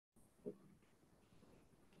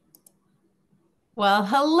Well,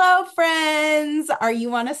 hello, friends. Are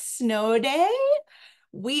you on a snow day?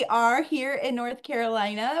 We are here in North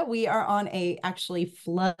Carolina. We are on a actually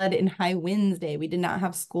flood and high winds day. We did not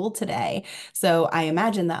have school today. So I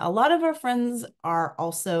imagine that a lot of our friends are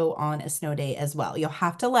also on a snow day as well. You'll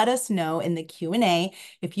have to let us know in the Q&A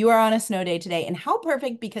if you are on a snow day today. And how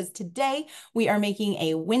perfect, because today we are making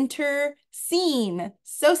a winter scene.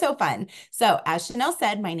 So fun. So as Chanel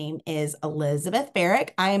said, my name is Elizabeth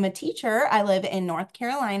Barrick. I am a teacher. I live in North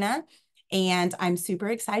Carolina. And I'm super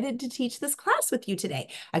excited to teach this class with you today.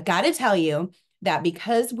 I've got to tell you that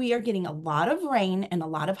because we are getting a lot of rain and a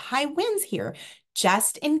lot of high winds here,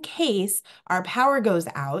 just in case our power goes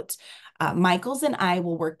out, Michaels and I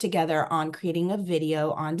will work together on creating a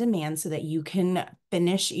video on demand so that you can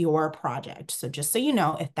finish your project. So just so you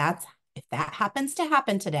know, if that happens to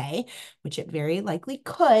happen today, which it very likely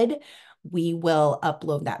could, we will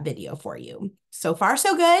upload that video for you. So far,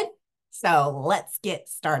 so good. So let's get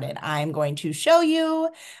started. I'm going to show you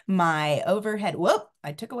my overhead. Whoop,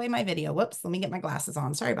 I took away my video. Whoops, let me get my glasses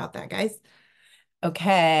on. Sorry about that, guys.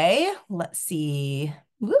 Okay, let's see.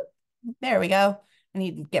 Whoop, there we go. I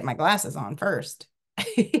need to get my glasses on first. Look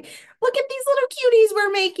at these little cuties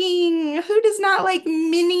we're making. Who does not like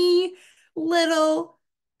mini little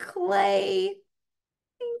clay?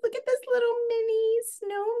 Look at this little mini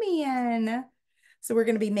snowman. So we're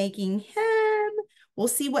going to be making him. We'll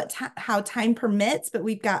see how time permits, but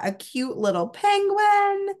we've got a cute little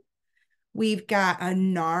penguin. We've got a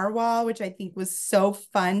narwhal, which I think was so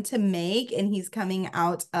fun to make, and he's coming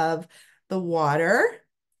out of the water.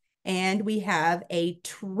 And we have a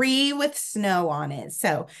tree with snow on it.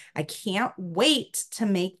 So I can't wait to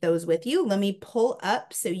make those with you. Let me pull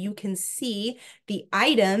up so you can see the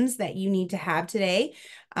items that you need to have today.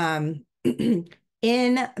 In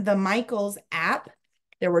the Michaels app,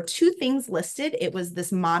 there were two things listed. It was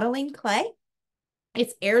this modeling clay.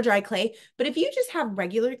 It's air dry clay, but if you just have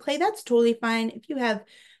regular clay, that's totally fine. If you have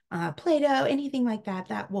Play-Doh, anything like that,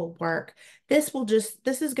 that will work. This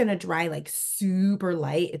is going to dry like super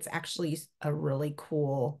light. It's actually a really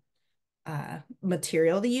cool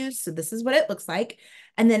material to use. So this is what it looks like.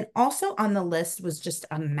 And then also on the list was just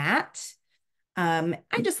a mat. I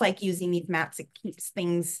just like using these mats. It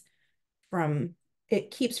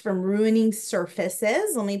keeps from ruining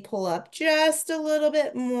surfaces. Let me pull up just a little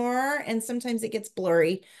bit more. And sometimes it gets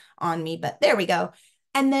blurry on me, but there we go.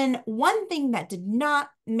 And then one thing that did not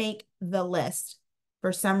make the list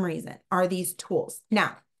for some reason are these tools.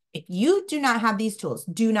 Now, if you do not have these tools,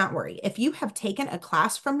 do not worry. If you have taken a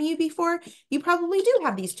class from me before, you probably do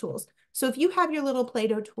have these tools. So if you have your little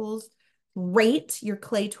Play-Doh tools, great, your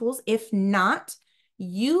clay tools. If not,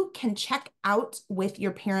 you can check out with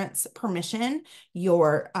your parents' permission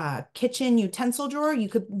your kitchen utensil drawer. You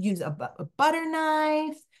could use a butter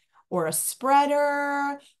knife or a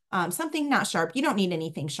spreader, something not sharp. You don't need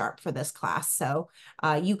anything sharp for this class. So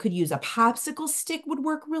you could use a popsicle stick would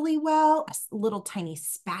work really well. A little tiny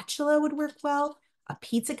spatula would work well. A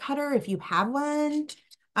pizza cutter if you have one.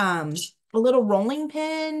 A little rolling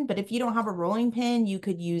pin, but if you don't have a rolling pin, you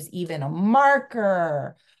could use even a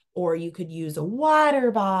marker, or you could use a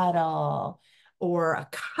water bottle or a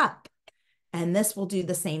cup, and this will do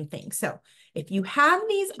the same thing. So if you have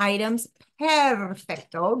these items,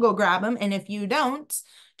 perfecto, go grab them. And if you don't,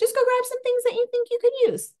 just go grab some things that you think you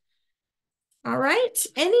could use. All right.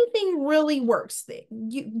 Anything really works.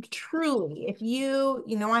 You truly, if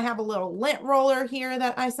I have a little lint roller here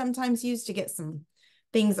that I sometimes use to get some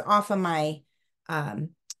things off of my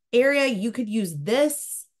area. You could use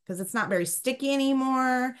this because it's not very sticky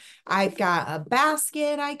anymore. I've got a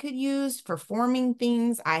basket I could use for forming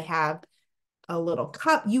things. I have a little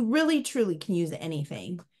cup. You really, truly can use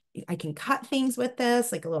anything. I can cut things with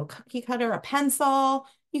this, like a little cookie cutter, a pencil.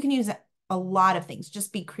 You can use a lot of things.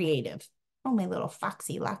 Just be creative. Oh, my little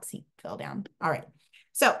foxy Loxy fell down. All right.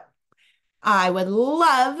 So I would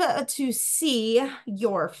love to see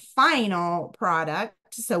your final product.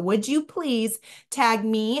 So would you please tag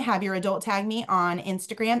me, have your adult tag me on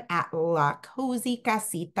Instagram at La Cozy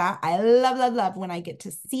Casita. I love when I get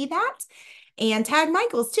to see that. And tag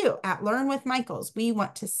Michaels too at Learn with Michaels. We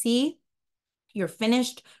want to see your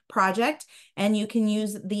finished project, and you can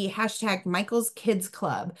use the hashtag Michaels Kids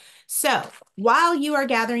Club. So while you are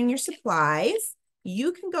gathering your supplies,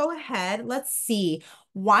 you can go ahead. Let's see.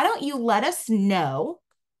 Why don't you let us know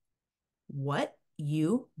what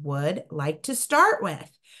you would like to start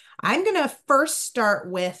with? I'm going to first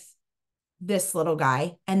start with this little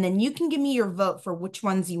guy, and then you can give me your vote for which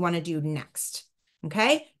ones you want to do next.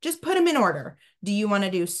 Okay? Just put them in order. Do you want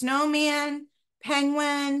to do snowman,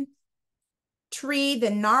 penguin, tree,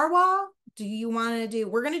 the narwhal? do you want to do,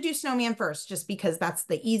 we're going to do snowman first, just because that's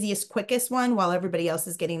the easiest, quickest one while everybody else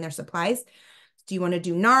is getting their supplies. Do you want to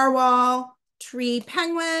do narwhal, tree,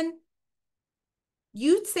 penguin?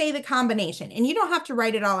 You'd say the combination, and you don't have to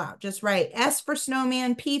write it all out. Just write S for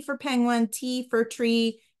snowman, P for penguin, T for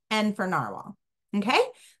tree, N for narwhal. Okay,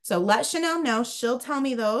 so let Chanel know. She'll tell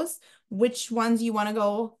me those, which ones you want to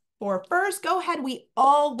go for first. Go ahead. We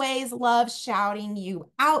always love shouting you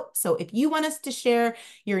out. So if you want us to share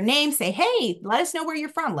your name, say, hey, let us know where you're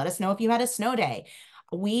from. Let us know if you had a snow day.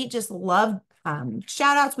 We just love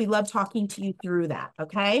shout outs. We love talking to you through that.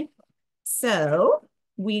 Okay, so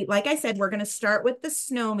like I said, we're going to start with the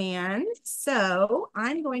snowman. So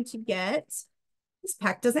I'm going to get, this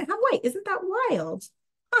pack doesn't have white. Isn't that wild?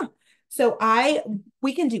 Huh. So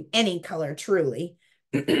we can do any color truly,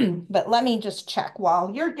 but let me just check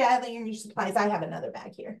while you're gathering your supplies. I have another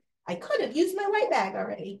bag here. I could have used my white bag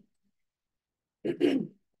already.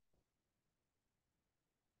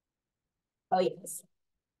 Oh, yes.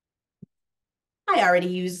 I already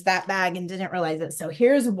used that bag and didn't realize it. So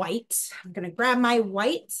here's white. I'm going to grab my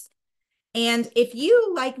white. And if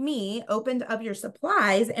you, like me, opened up your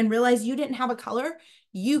supplies and realized you didn't have a color,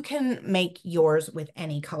 you can make yours with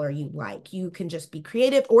any color you like. You can just be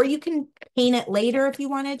creative, or you can paint it later if you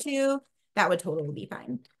wanted to. That would totally be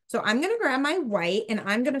fine. So I'm going to grab my white and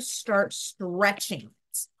I'm going to start stretching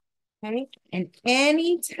it. Okay. And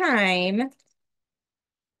anytime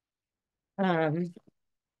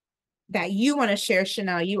that you want to share,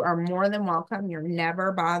 Chanel, you are more than welcome. You're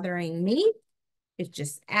never bothering me. It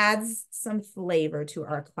just adds some flavor to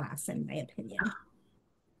our class, in my opinion.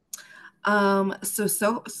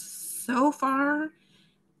 So far,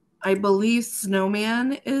 I believe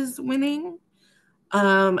Snowman is winning.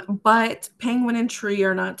 But Penguin and Tree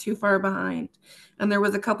are not too far behind. And there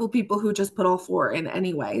was a couple people who just put all four in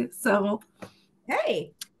anyway. So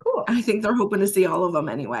Hey, cool. I think they're hoping to see all of them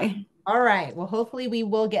anyway. All right. Well, hopefully we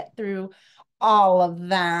will get through all of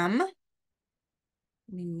them. Let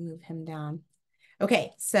me move him down.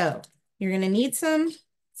 Okay, so you're going to need some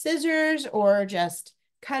scissors or just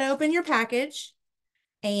cut open your package.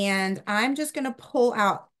 And I'm just going to pull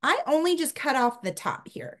out, I only just cut off the top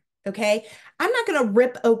here. Okay. I'm not going to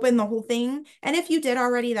rip open the whole thing. And if you did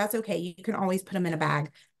already, that's okay. You can always put them in a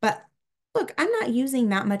bag. But look, I'm not using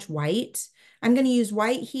that much white. I'm going to use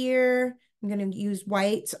white here. I'm going to use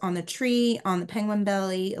white on the tree, on the penguin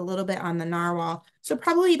belly, a little bit on the narwhal. So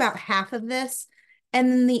probably about half of this.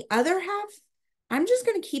 And then the other half, I'm just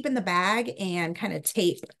going to keep in the bag and kind of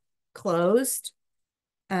tape closed.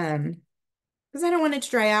 Because I don't want it to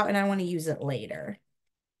dry out and I want to use it later.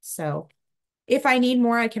 So if I need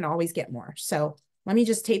more, I can always get more. So let me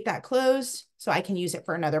just tape that closed so I can use it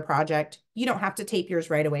for another project. You don't have to tape yours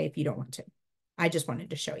right away if you don't want to. I just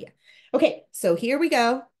wanted to show you. Okay, so here we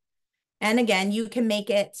go. And again, you can make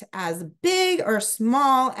it as big or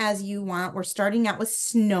small as you want. We're starting out with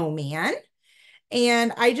snowman.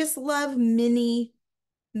 And I just love mini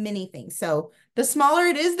things. So the smaller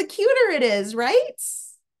it is, the cuter it is, right?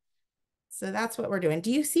 So that's what we're doing.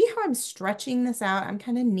 Do you see how I'm stretching this out? I'm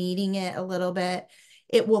kind of kneading it a little bit.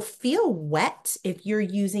 It will feel wet if you're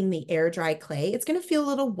using the air dry clay. It's going to feel a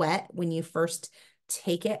little wet when you first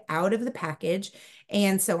take it out of the package.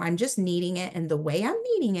 And so I'm just kneading it. And the way I'm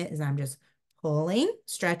kneading it is I'm just pulling,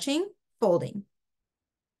 stretching, folding.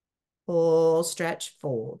 Pull, stretch,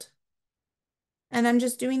 fold. And I'm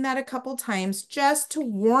just doing that a couple times just to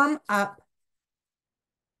warm up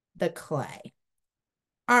the clay.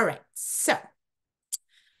 All right, so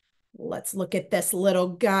let's look at this little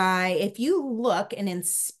guy. If you look and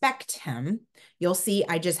inspect him, you'll see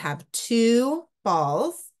I just have two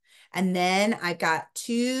balls. And then I've got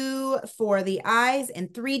two for the eyes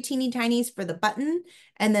and three teeny tinies for the button.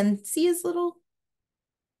 And then see his little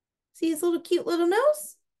cute little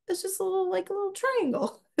nose? It's just a little, like a little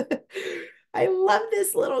triangle. I love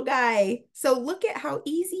this little guy. So look at how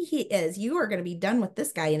easy he is. You are going to be done with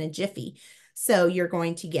this guy in a jiffy. So you're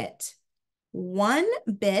going to get one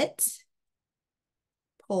bit,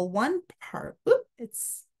 pull one part. Oop,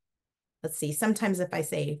 let's see. Sometimes if I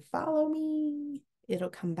say, follow me, it'll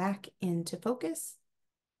come back into focus.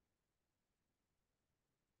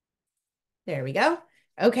 There we go.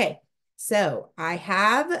 Okay. So I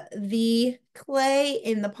have the clay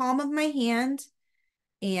in the palm of my hand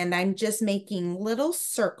and I'm just making little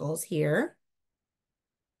circles here.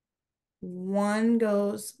 One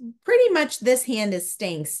goes, pretty much this hand is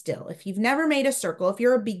staying still. If you've never made a circle, if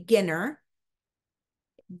you're a beginner,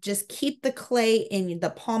 just keep the clay in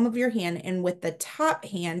the palm of your hand and with the top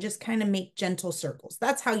hand, just kind of make gentle circles.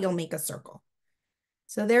 That's how you'll make a circle.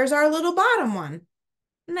 So there's our little bottom one.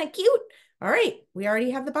 Isn't that cute? All right, we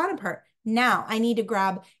already have the bottom part. Now I need to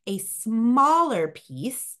grab a smaller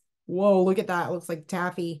piece. Whoa, look at that. It looks like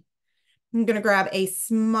taffy. I'm going to grab a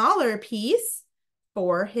smaller piece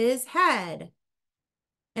for his head.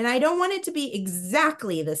 And I don't want it to be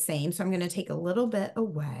exactly the same, so I'm going to take a little bit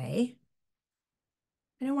away.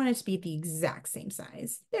 I don't want it to be the exact same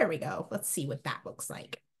size. There we go. Let's see what that looks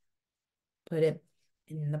like. Put it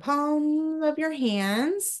in the palm of your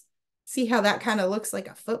hands. See how that kind of looks like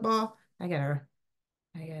a football? I gotta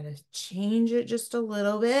change it just a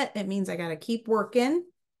little bit. It means I gotta keep working.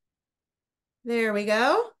 There we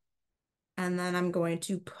go. And then I'm going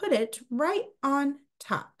to put it right on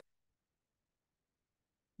top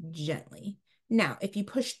gently. Now, if you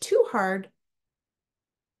push too hard,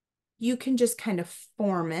 you can just kind of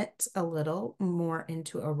form it a little more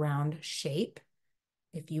into a round shape.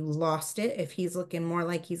 If you lost it, if he's looking more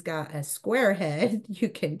like he's got a square head, you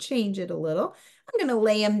can change it a little. I'm going to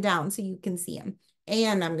lay him down so you can see him.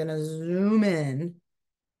 And I'm going to zoom in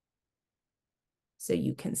so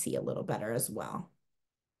you can see a little better as well.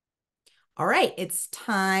 All right, it's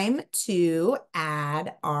time to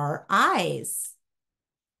add our eyes.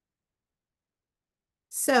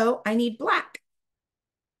 So I need black.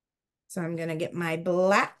 So I'm going to get my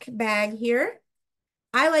black bag here.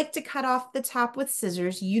 I like to cut off the top with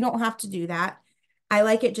scissors. You don't have to do that. I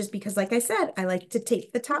like it just because, like I said, I like to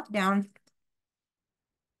tape the top down.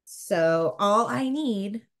 So all I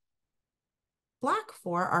need black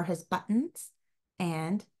for are his buttons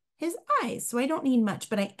and his eyes. So I don't need much,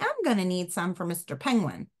 but I am going to need some for Mr.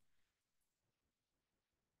 Penguin.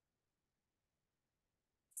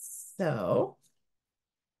 So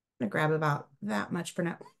I'm going to grab about that much for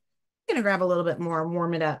now. I'm going to grab a little bit more and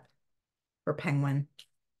warm it up for Penguin.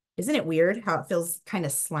 Isn't it weird how it feels kind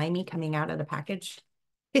of slimy coming out of the package?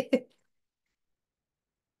 Okay,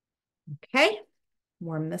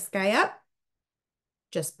 warm this guy up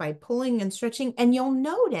just by pulling and stretching. And you'll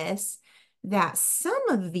notice that some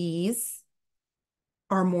of these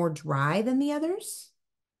are more dry than the others.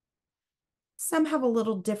 Some have a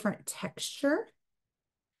little different texture.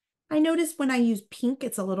 I notice when I use pink,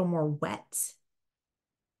 it's a little more wet.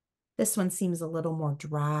 This one seems a little more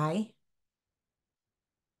dry.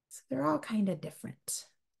 So they're all kind of different.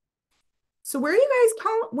 So where are you guys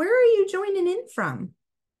where are you joining in from?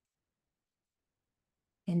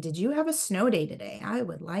 And did you have a snow day today? I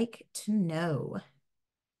would like to know.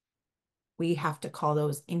 We have to call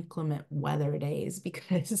those inclement weather days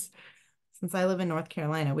because since I live in North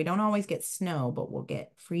Carolina, we don't always get snow, but we'll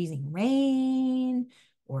get freezing rain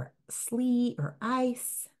or sleet or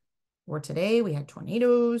ice. Or today we had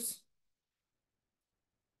tornadoes.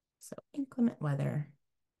 So inclement weather.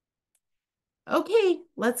 Okay,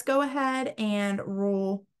 let's go ahead and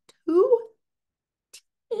roll two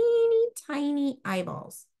teeny tiny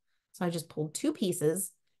eyeballs. So I just pulled two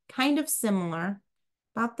pieces, kind of similar,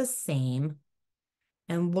 about the same.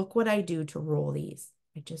 And look what I do to roll these.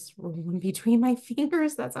 I just roll them between my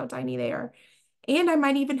fingers. That's how tiny they are. And I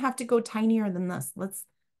might even have to go tinier than this. Let's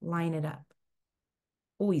line it up.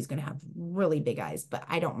 Oh, he's going to have really big eyes, but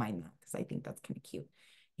I don't mind that because I think that's kind of cute.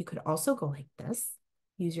 You could also go like this.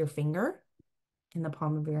 Use your finger in the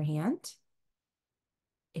palm of your hand.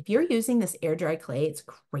 If you're using this air dry clay, it's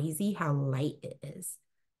crazy how light it is.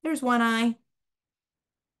 There's one eye.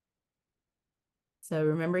 So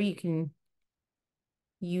remember, you can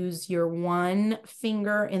use your one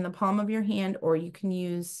finger in the palm of your hand, or you can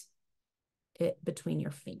use it between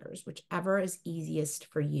your fingers, whichever is easiest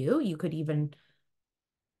for you. You could even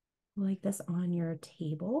like this on your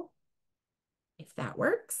table, if that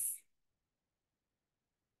works.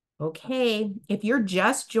 Okay, if you're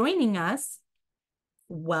just joining us,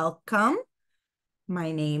 welcome.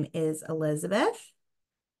 My name is Elizabeth,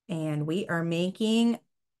 and we are making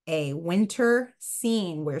a winter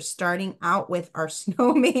scene. We're starting out with our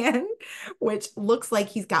snowman, which looks like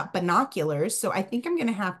he's got binoculars. So I think I'm going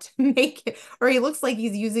to have to make it, or he looks like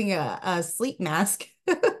he's using a sleep mask.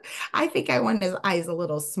 I think I want his eyes a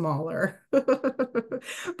little smaller,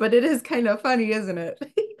 but it is kind of funny, isn't it?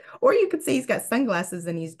 Or you could say he's got sunglasses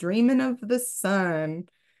and he's dreaming of the sun.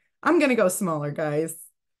 I'm going to go smaller, guys.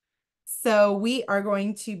 So we are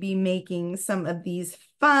going to be making some of these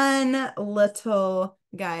fun little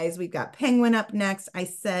guys. We've got Penguin up next. I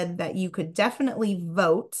said that you could definitely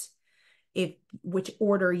vote if which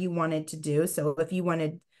order you wanted to do. So if you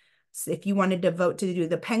wanted to vote to do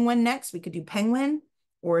the Penguin next, we could do Penguin.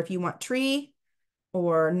 Or if you want Tree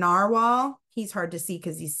or Narwhal, he's hard to see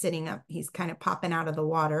because he's sitting up. He's kind of popping out of the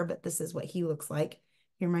water, but this is what he looks like.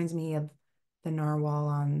 He reminds me of the Narwhal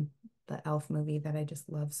on the Elf movie that I just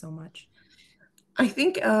love so much. I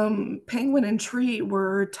think Penguin and Tree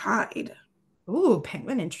were tied. Ooh,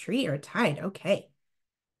 penguin and tree are tied. Okay.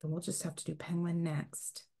 Then we'll just have to do penguin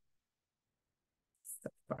next. So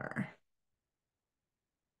far.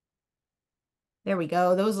 There we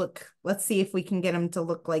go. Those look, let's see if we can get him to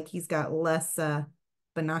look like he's got less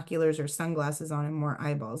binoculars or sunglasses on and more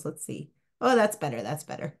eyeballs. Let's see. Oh, that's better. That's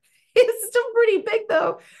better. It's still pretty big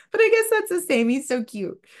though, but I guess that's the same. He's so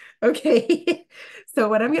cute. Okay. So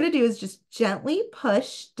what I'm going to do is just gently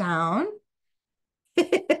push down.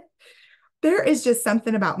 There is just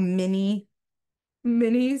something about mini,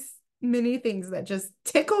 mini things that just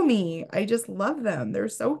tickle me. I just love them. They're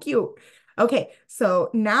so cute. Okay, so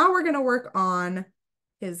now we're gonna work on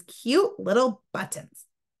his cute little buttons.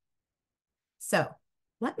 So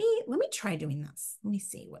let me try doing this. Let me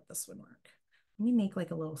see what this would work. Let me make like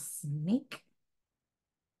a little snake.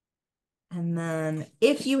 And then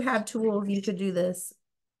if you have tools, you should do this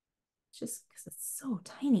just because it's so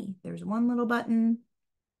tiny. There's one little button.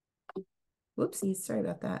 Whoopsies, sorry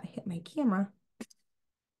about that. I hit my camera.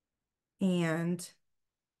 And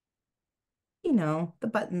the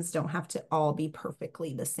buttons don't have to all be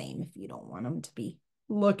perfectly the same if you don't want them to be.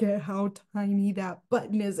 Look at how tiny that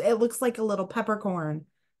button is. It looks like a little peppercorn.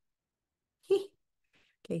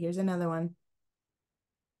 Okay, here's another one.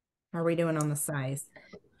 How are we doing on the size?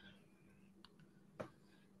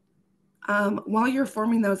 While you're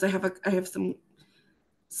forming those, I have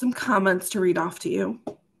some comments to read off to you.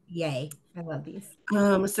 Yay. I love these.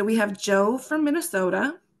 So we have Joe from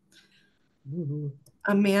Minnesota. Ooh.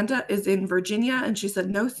 Amanda is in Virginia, and she said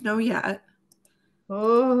no snow yet. We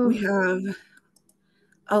Oh, have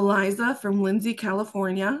Eliza from Lindsay,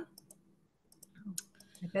 California.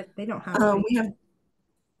 I bet they don't have high. We have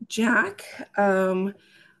Jack.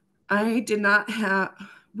 I did not have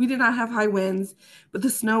we did not have high winds, but the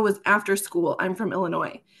snow was after school. I'm from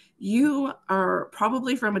Illinois. You are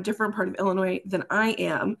probably from a different part of Illinois than I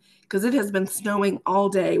am because it has been snowing all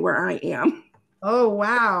day where I am. Oh,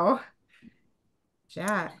 wow.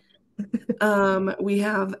 Jack. We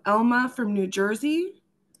have Elma from New Jersey,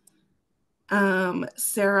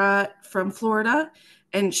 Sarah from Florida,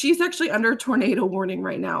 and she's actually under a tornado warning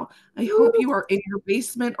right now. I hope Woo. you are in your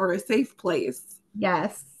basement or a safe place.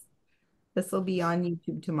 Yes. This will be on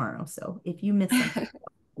YouTube tomorrow. So if you miss something,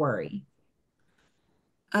 don't worry.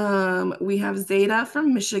 We have Zeta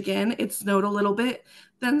from Michigan. It snowed a little bit,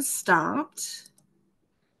 then stopped.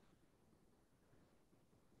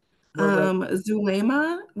 We're ready.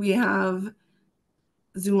 Zulema, we have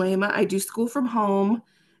Zulema. I do school from home,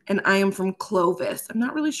 and I am from Clovis. I'm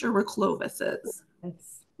not really sure where Clovis is.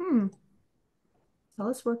 Yes. Tell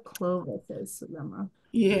us where Clovis is, Surema.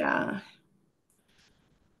 Yeah,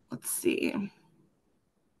 let's see.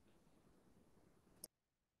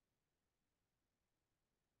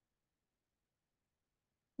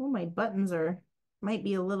 Oh, my buttons might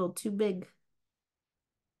be a little too big.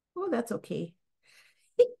 Oh, that's okay.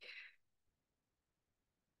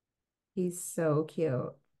 He's so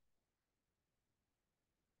cute.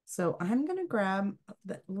 So I'm gonna grab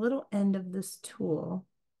the little end of this tool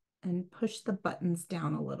and push the buttons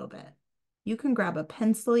down a little bit. You can grab a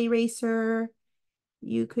pencil eraser.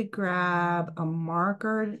 You could grab a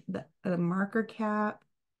marker, a marker cap,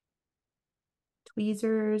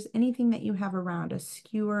 tweezers, anything that you have around, a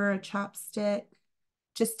skewer, a chopstick,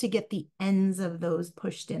 just to get the ends of those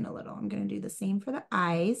pushed in a little. I'm going to do the same for the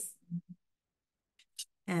eyes.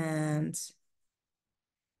 And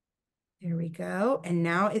there we go. And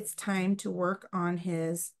now it's time to work on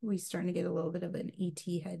his, we're starting to get a little bit of an ET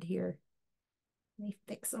head here. Let me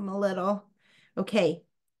fix him a little. Okay,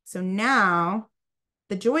 so now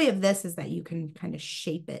the joy of this is that you can kind of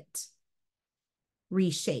shape it,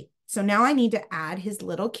 reshape. So now I need to add his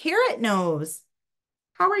little carrot nose.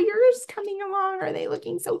 How are yours coming along? Are they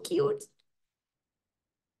looking so cute?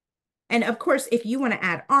 And of course, if you want to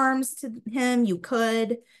add arms to him, you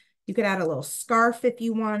could. You could add a little scarf if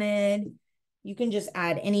you wanted. You can just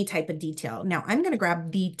add any type of detail. Now I'm going to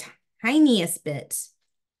grab the tiniest bit.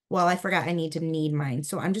 Well, I forgot I need to knead mine.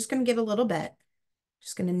 So I'm just going to get a little bit.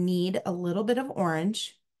 Just going to knead a little bit of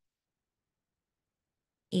orange.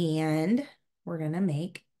 And we're going to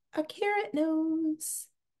make a carrot nose.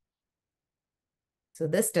 So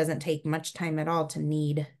this doesn't take much time at all to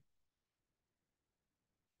knead.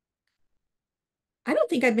 I don't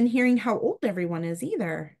think I've been hearing how old everyone is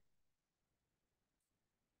either.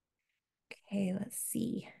 Okay, let's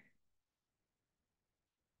see.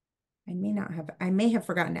 I may have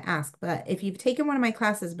forgotten to ask, but if you've taken one of my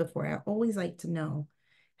classes before, I always like to know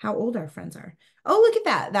how old our friends are. Oh, look at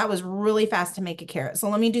that. That was really fast to make a carrot. So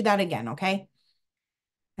let me do that again, okay?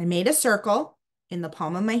 I made a circle in the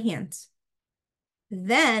palm of my hand.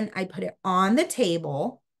 Then I put it on the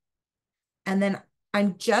table And then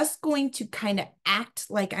I'm just going to kind of act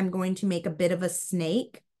like I'm going to make a bit of a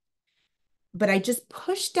snake, but I just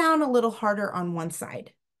push down a little harder on one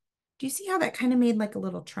side. Do you see how that kind of made like a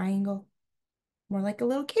little triangle? More like a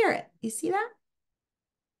little carrot. You see that?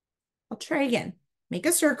 I'll try again. Make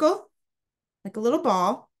a circle, like a little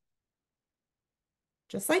ball,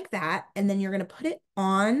 just like that. And then you're going to put it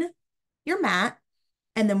on your mat.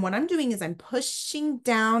 And then what I'm doing is I'm pushing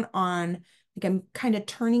down on, like I'm kind of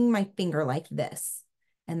turning my finger like this.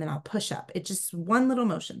 And then I'll push up. It's just one little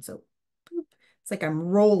motion. So boop. It's like I'm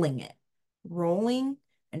rolling it, rolling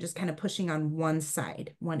and just kind of pushing on one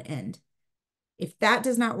side, one end. If that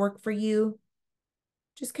does not work for you,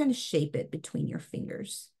 just kind of shape it between your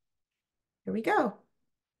fingers. Here we go.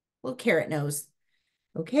 Little carrot nose.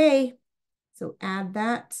 Okay, so add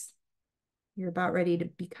that. You're about ready to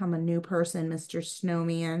become a new person, Mr.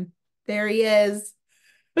 Snowman. There he is.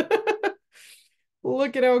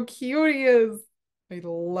 Look at how cute he is. I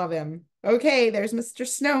love him. Okay, there's Mr.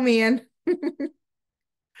 Snowman. Wasn't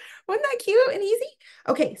that cute and easy?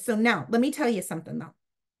 Okay, so now let me tell you something though.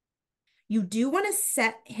 You do want to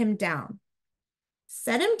set him down.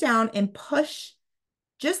 Set him down and push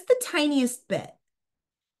just the tiniest bit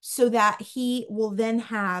so that he will then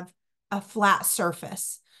have a flat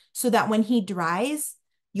surface so that when he dries,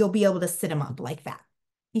 you'll be able to sit him up like that.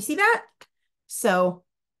 You see that? So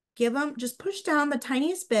give him, just push down the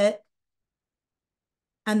tiniest bit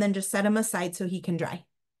and then just set him aside so he can dry.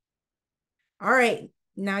 All right,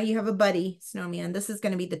 now you have a buddy, Snowman. This is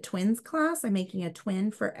going to be the twins class. I'm making a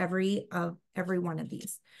twin for every one of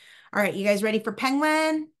these. All right, you guys ready for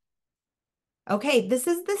penguin? Okay, this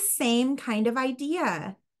is the same kind of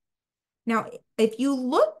idea. Now, if you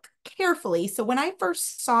look carefully, so when I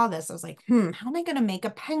first saw this, I was like, how am I going to make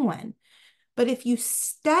a penguin? But if you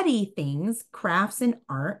study things, crafts and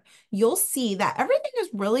art, you'll see that everything is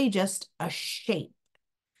really just a shape.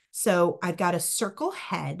 So I've got a circle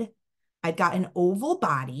head, I've got an oval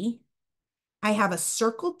body, I have a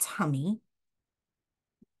circle tummy,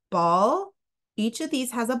 ball. Each of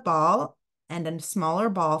these has a ball and a smaller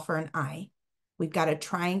ball for an eye. We've got a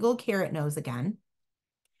triangle carrot nose again.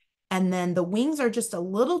 And then the wings are just a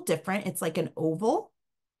little different. It's like an oval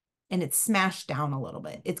and it's smashed down a little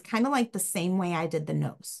bit. It's kind of like the same way I did the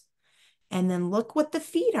nose. And then look what the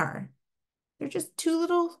feet are. They're just two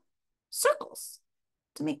little circles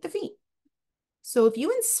to make the feet. So if you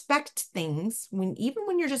inspect things, even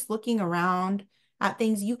when you're just looking around at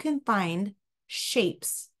things, you can find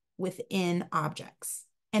shapes within objects.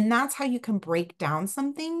 And that's how you can break down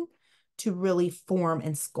something to really form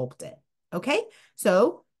and sculpt it. Okay,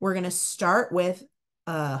 so we're going to start with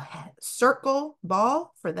a circle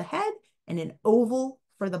ball for the head and an oval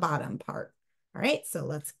for the bottom part. All right, so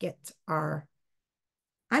let's get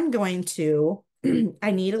I'm going to,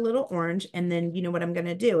 I need a little orange. And then you know what I'm going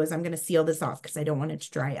to do is I'm going to seal this off because I don't want it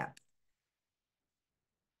to dry up.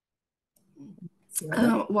 Seal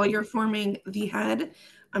this. While you're forming the head,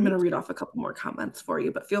 I'm going to read off a couple more comments for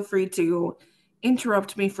you, but feel free to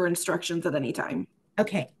interrupt me for instructions at any time.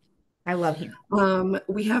 Okay. I love him.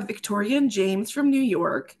 We have Victoria and James from New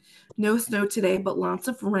York. No snow today, but lots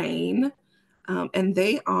of rain. And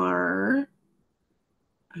they are,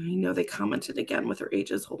 I know they commented again with their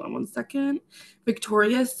ages. Hold on one second.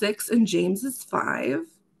 Victoria is 6 and James is 5.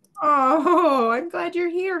 Oh, I'm glad you're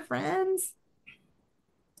here, friends.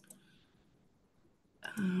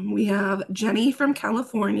 We have Jenny from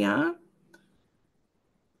California.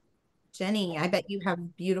 Jenny, I bet you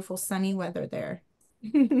have beautiful sunny weather there.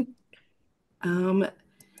 Um,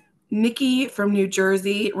 Nikki from New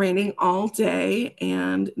Jersey, raining all day.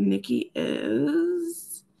 And Nikki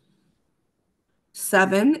is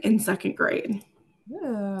 7 in second grade.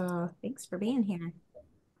 Oh, thanks for being here.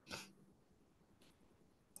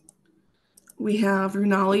 We have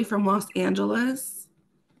Runali from Los Angeles.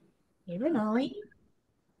 Hey, Renali.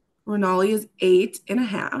 Runali is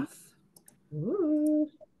 8.5. Ooh.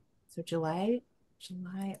 So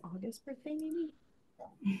August birthday, maybe?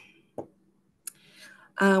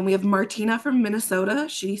 We have Martina from Minnesota.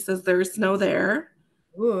 She says there's snow there.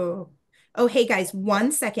 Ooh. Oh, hey guys,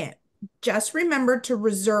 1 second. Just remember to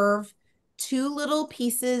reserve two little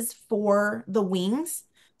pieces for the wings.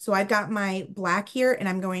 So I've got my black here and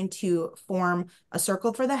I'm going to form a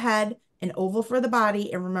circle for the head, an oval for the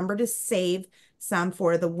body, and remember to save some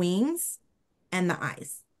for the wings and the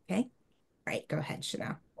eyes. Okay. All right, go ahead,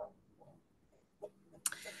 Chanel.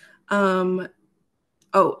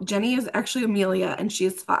 Oh, Jenny is actually Amelia and she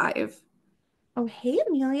is 5. Oh, hey,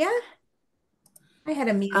 Amelia. I had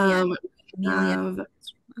Um, Amelia have,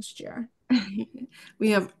 last year.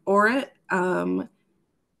 we have Orit,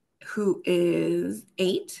 who is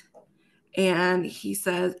 8, And he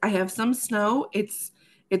says, I have some snow. It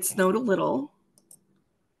snowed a little.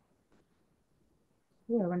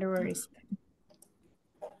 Ooh, I wonder where he's.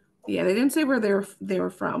 Yeah, they didn't say where they were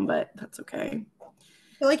from, but that's okay.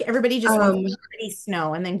 I feel like everybody just wants Um, pretty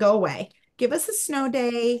snow and then go away. Give us a snow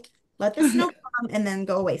day, let the snow come, and then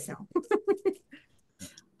go away snow.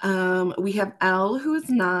 we have Elle who is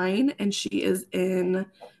 9 and she is in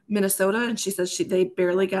Minnesota and she says they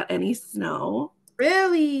barely got any snow.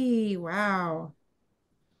 Really? Wow.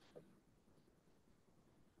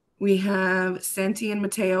 We have Santi and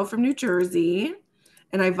Mateo from New Jersey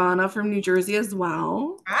and Ivana from New Jersey as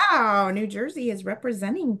well. Wow, New Jersey is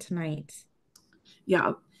representing tonight.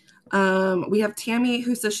 Yeah. We have Tammy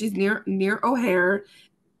who says she's near O'Hare.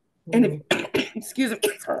 And Ooh, if excuse me,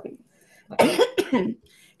 sorry. bless you.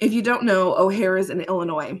 If you don't know, O'Hare is in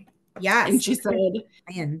Illinois. And Yes. she said,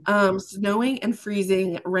 Man. snowing and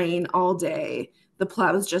freezing rain all day. The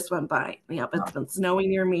plows just went by. Yep, it's Oh, been snowing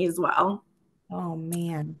near me as well. oh,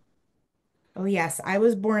 man. Oh, yes. I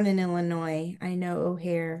was born in Illinois. I know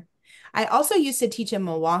O'Hare. I also used to teach in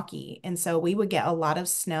Milwaukee. And so we would get a lot of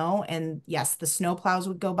snow. And yes, the snow plows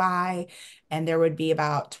would go by, and there would be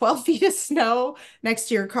about 12 feet of snow next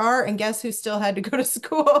to your car. And guess who still had to go to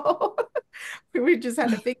school? We just had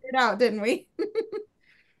to figure it out, didn't we?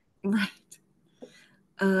 Right.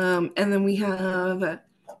 And then we have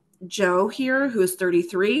Joe here, who is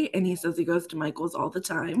 33, and he says he goes to Michael's all the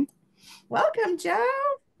time. Welcome, Joe.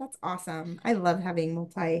 That's awesome. I love having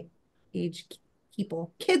multi-age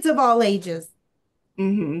people, kids of all ages.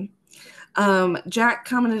 Hmm. Jack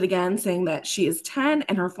commented again saying that she is 10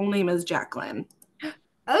 and her full name is Jacqueline. Oh,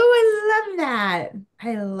 I love that.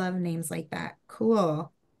 I love names like that.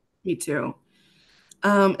 Cool. Me too.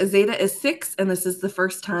 Zeta is 6, and this is the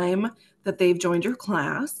first time that they've joined your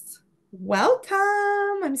class. Welcome.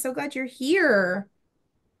 I'm so glad you're here.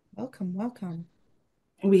 Welcome, welcome.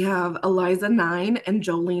 We have Eliza 9 and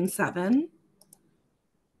Jolene 7.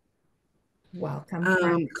 Welcome,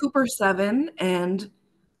 friend. Cooper 7 and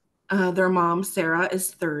their mom Sarah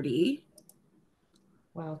is 30.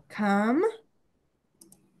 Welcome.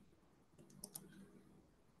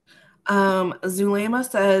 Zulema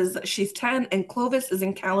says she's 10 and Clovis is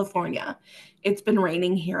in California. It's been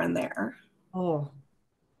raining here and there. Oh,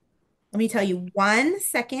 let me tell you 1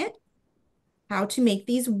 second how to make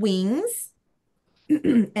these wings.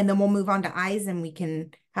 And then we'll move on to eyes and we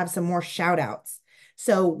can have some more shout outs.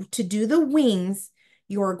 So to do the wings,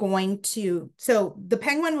 you're going to, so the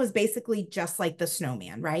penguin was basically just like the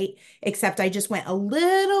snowman, right? Except I just went a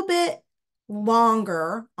little bit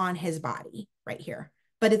longer on his body right here,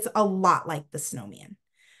 but it's a lot like the snowman.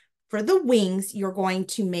 For the wings, you're going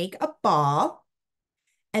to make a ball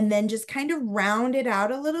and then just kind of round it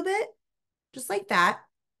out a little bit, just like that.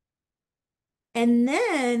 And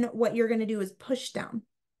then what you're going to do is push down.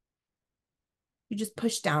 You just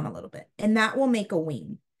push down a little bit, and that will make a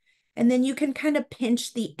wing. And then you can kind of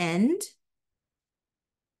pinch the end,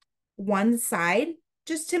 one side,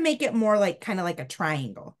 just to make it more like kind of like a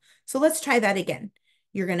triangle. So let's try that again.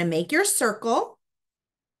 You're going to make your circle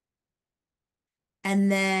and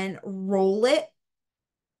then roll it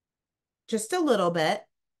just a little bit.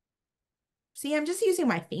 See, I'm just using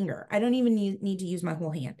my finger. I don't even need to use my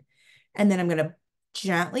whole hand. And then I'm going to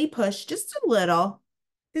gently push just a little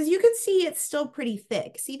because you can see it's still pretty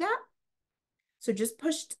thick. See that? So just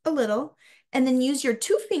push a little and then use your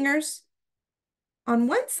two fingers on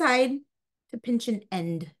one side to pinch an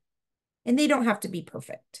end. And they don't have to be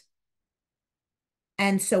perfect.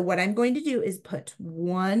 And so what I'm going to do is put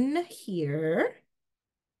one here.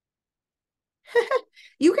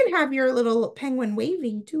 You can have your little penguin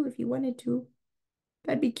waving too if you wanted to.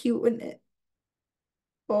 That'd be cute, wouldn't it?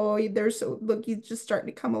 Oh, they're so, look, he's just starting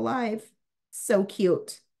to come alive. So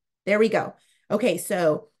cute. There we go. Okay,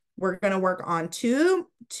 so we're going to work on two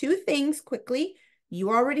things quickly.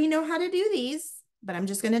 You already know how to do these, but I'm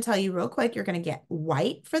just going to tell you real quick. You're going to get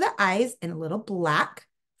white for the eyes and a little black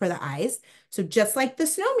for the eyes. So just like the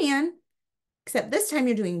snowman, except this time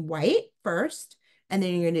you're doing white first, and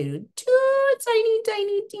then you're going to do two tiny,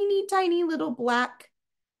 tiny, teeny, tiny little black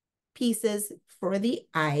pieces for the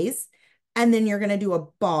eyes. And then you're going to do a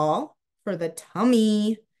ball for the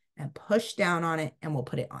tummy and push down on it, and we'll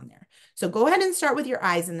put it on there. So go ahead and start with your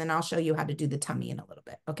eyes, and then I'll show you how to do the tummy in a little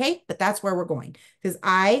bit. Okay. But that's where we're going because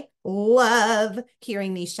I love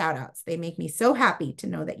hearing these shout outs. They make me so happy to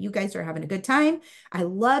know that you guys are having a good time. I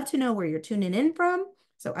love to know where you're tuning in from.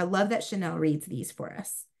 So I love that Chanel reads these for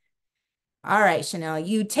us. All right, Chanel,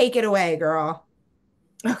 you take it away, girl.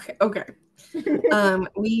 Okay.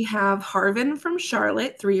 We have Harvin from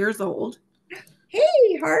Charlotte, 3 years old.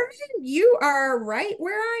 Hey, Harvey, you are right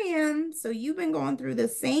where I am. So you've been going through the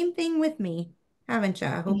same thing with me, haven't you?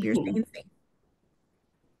 I hope you're Mhm. staying safe.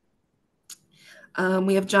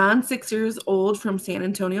 We have John, 6 years old, from San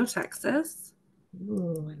Antonio, Texas.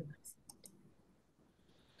 Ooh,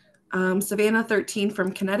 I love Savannah, 13,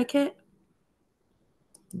 from Connecticut.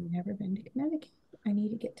 never been to Connecticut. I need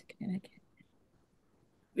to get to Connecticut.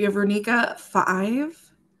 We have Renika, 5.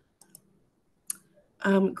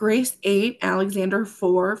 Grace, 8. Alexander,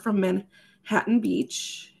 4, from Manhattan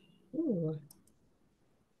Beach. Ooh,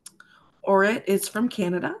 Orit is from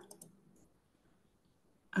Canada.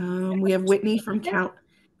 We have Whitney from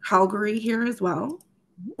Calgary here as well.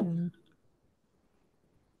 mm,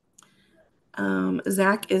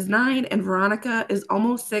 Zach is 9, and Veronica is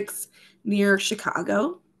almost 6, near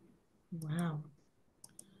Chicago. wow.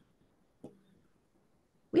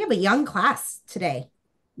 We have a young class today.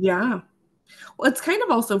 Yeah. Well, it's kind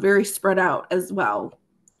of also very spread out as well.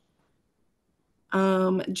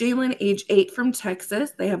 Jalen, age 8, from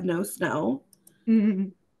Texas. They have no snow.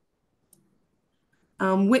 Mhm.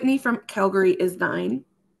 Whitney from Calgary is 9.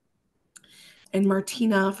 And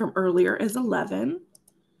Martina from earlier is 11.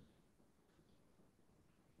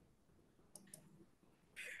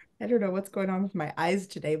 I don't know what's going on with my eyes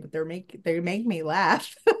today, but they make me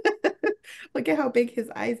laugh. Look at how big his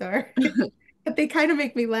eyes are. But they kind of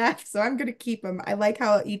make me laugh, so I'm gonna keep them. I like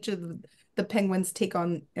how each of the penguins take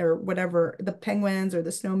on, or whatever, the penguins or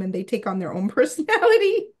the snowmen, they take on their own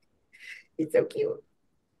personality. It's so cute.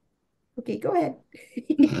 Okay, go ahead.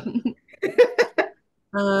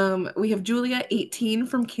 We have Julia, 18,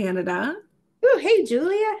 from Canada. Oh, hey,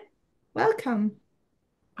 Julia. Welcome.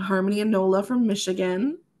 Harmony and Nola from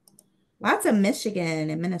Michigan. Lots of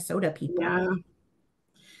Michigan and Minnesota people. Yeah.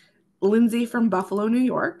 Lindsay from Buffalo, New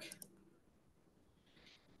York.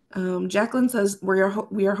 Jacqueline says we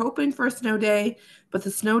are hoping for a snow day, but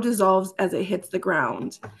the snow dissolves as it hits the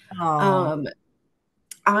ground. Oh, Um,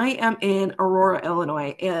 I am in Aurora,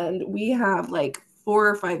 Illinois, and we have like 4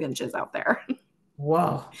 or 5 inches out there.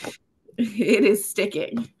 whoa. It is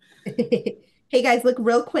sticking. Hey guys, look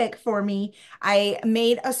real quick for me. I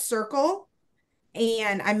made a circle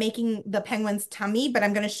and I'm making the penguin's tummy, but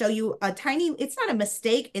I'm going to show you a tiny, it's not a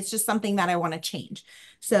mistake. It's just something that I want to change.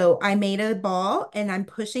 So I made a ball and I'm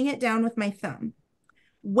pushing it down with my thumb.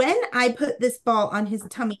 When I put this ball on his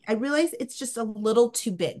tummy, I realized it's just a little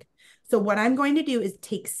too big. So what I'm going to do is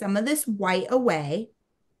take some of this white away,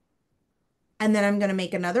 and then I'm going to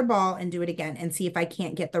make another ball and do it again and see if I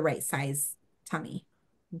can't get the right size tummy.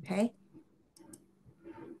 Okay.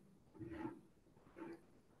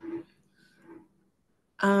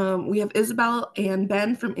 We have Isabel and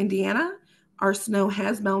Ben from Indiana. Our snow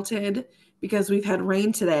has melted because we've had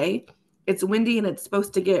rain today. It's windy and it's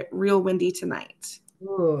supposed to get real windy tonight.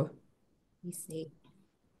 Ooh, let me see.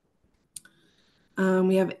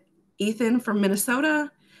 We have Ethan from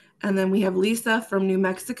Minnesota, and then we have Lisa from New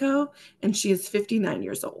Mexico, and she is 59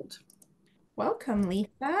 years old. Welcome, Lisa.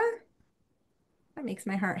 That makes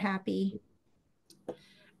my heart happy.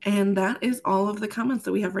 And that is all of the comments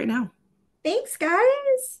that we have right now. Thanks,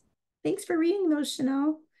 guys. Thanks for reading those,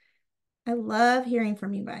 Chanel. I love hearing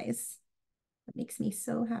from you guys. That makes me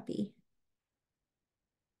so happy.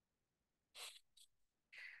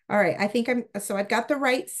 All right, I think so I've got the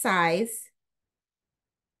right size.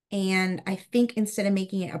 And I think instead of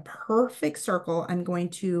making it a perfect circle, I'm going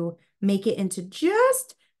to make it into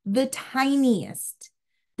just the tiniest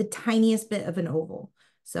bit of an oval.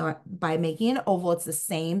 So by making an oval, it's the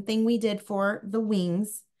same thing we did for the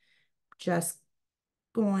wings. Just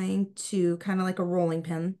going to kind of like a rolling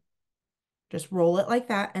pin, just roll it like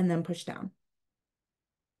that and then push down.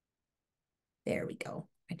 There we go.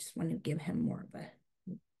 I just want to give him more of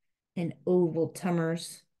an oval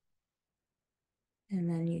tummers. And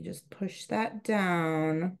then you just push that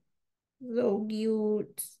down. So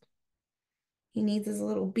cute. He needs his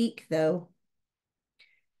little beak though.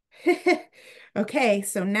 Okay,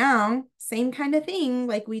 so now same kind of thing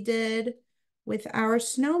like we did with our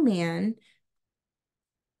snowman.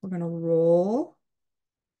 We're gonna roll.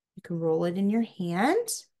 You can roll it in your hand.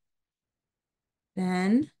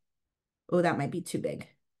 Then, oh, that might be too big.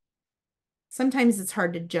 Sometimes it's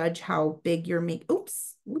hard to judge how big you're making.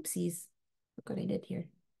 Oops, whoopsies. Look what I did here.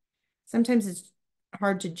 Sometimes it's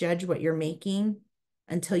hard to judge what you're making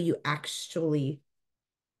until you actually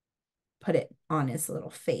put it on his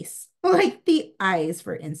little face. Like the eyes,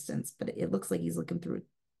 for instance, but it looks like he's looking through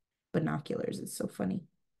binoculars. It's so funny.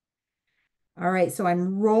 All right, so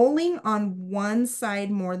I'm rolling on one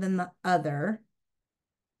side more than the other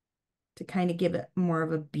to kind of give it more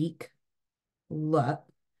of a beak look.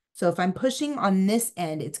 So if I'm pushing on this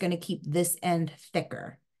end, it's going to keep this end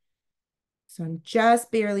thicker. So I'm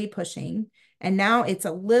just barely pushing. And now it's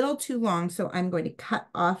a little too long, so I'm going to cut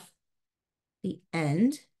off the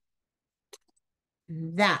end.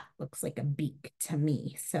 That looks like a beak to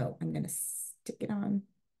me. So I'm going to stick it on.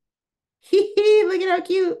 Look at how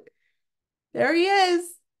cute. There he is.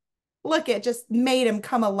 Look, it just made him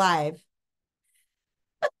come alive.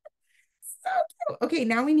 So cute. Okay,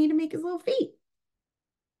 now we need to make his little feet.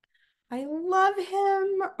 I love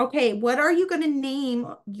him. Okay, what are you going to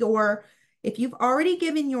name your, if you've already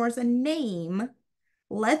given yours a name,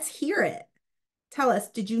 let's hear it. Tell us,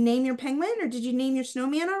 did you name your penguin or did you name your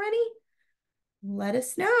snowman already? Let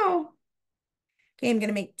us know. Okay, I'm going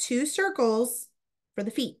to make 2 circles for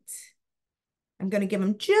the feet. I'm going to give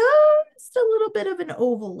them just a little bit of an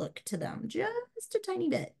oval look to them, just a tiny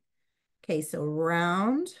bit. Okay, so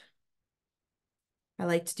round. I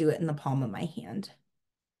like to do it in the palm of my hand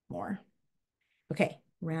more. Okay,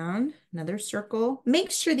 round, another circle.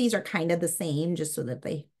 Make sure these are kind of the same just so that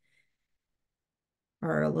they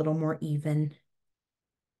are a little more even.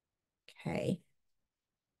 Okay,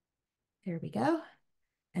 there we go.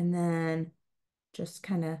 And then just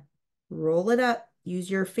kind of roll it up.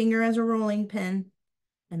 Use your finger as a rolling pin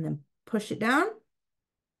and then push it down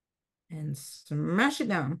and smash it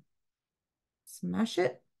down. Smash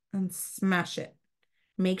it and smash it.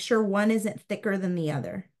 Make sure one isn't thicker than the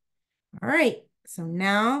other. All right, so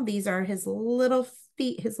now these are his little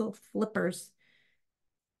feet, his little flippers.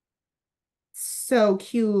 So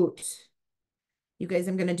cute. You guys,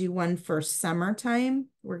 I'm going to do one for summertime.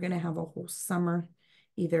 We're going to have a whole summer,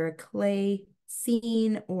 either a clay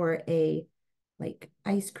scene or a like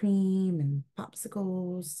ice cream and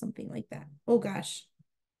popsicles, something like that. Oh gosh.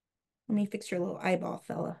 Let me fix your little eyeball,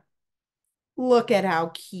 fella. Look at how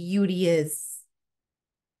cute he is.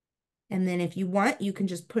 And then if you want, you can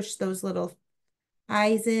just push those little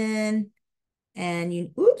eyes in and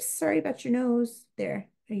you, oops, sorry about your nose there,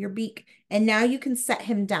 your beak. And now you can set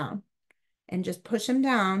him down and just push him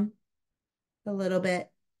down a little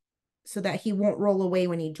bit so that he won't roll away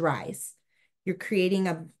when he dries. You're creating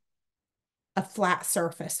a flat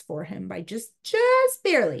surface for him by just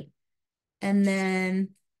barely. And then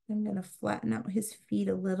I'm going to flatten out his feet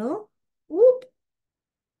a little. Whoop,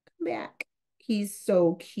 come back. He's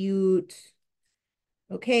so cute.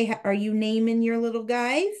 Okay, are you naming your little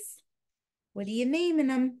guys? What are you naming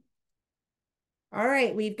them? All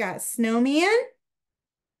right, we've got Snowman.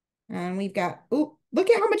 And we've got, oh, look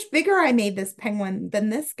at how much bigger I made this penguin than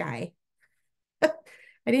this guy. I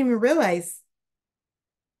didn't even realize.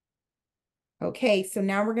 Okay, so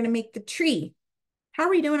now we're going to make the tree. How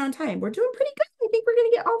are we doing on time? We're doing pretty good. I think we're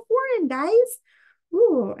going to get all 4 in, guys.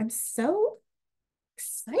 Ooh, I'm so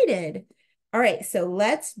excited. All right, so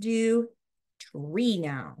let's do tree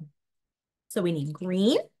now. So we need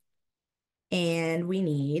green and we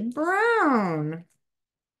need brown.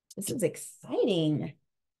 This is exciting.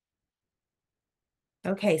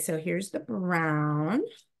 Okay, so here's the brown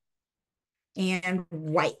and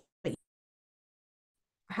white.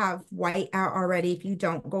 Have white out already. If you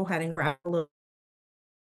don't, go ahead and grab a little.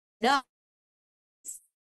 No.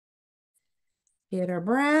 Get our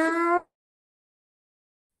brown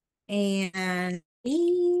and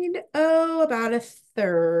need, oh, about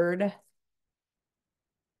 1/3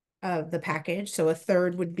 of the package. So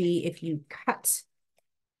 1/3 would be if you cut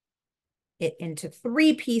it into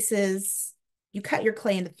 3 pieces. You cut your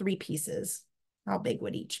clay into 3 pieces. How big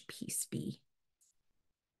would each piece be?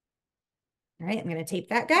 All right, I'm going to tape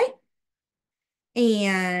that guy.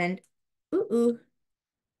 And, ooh.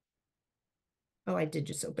 Oh, I did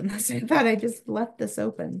just open this. I thought I just left this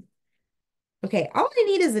open. Okay, all I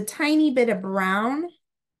need is a tiny bit of brown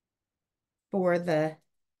for the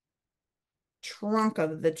trunk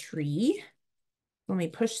of the tree. Let me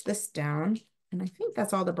push this down. And I think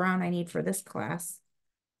that's all the brown I need for this class.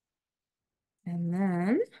 And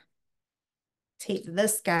then tape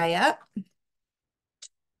this guy up.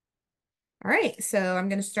 All right, so I'm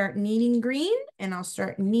going to start kneading green and I'll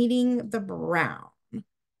start kneading the brown.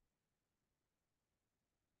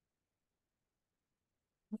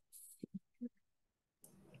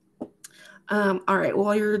 All right,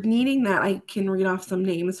 while you're kneading that, I can read off some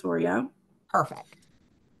names for you. Perfect.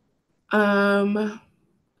 Um,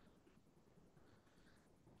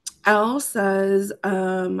 L says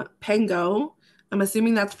Pango. I'm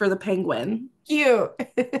assuming that's for the penguin. Cute.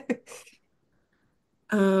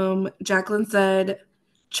 Jacqueline said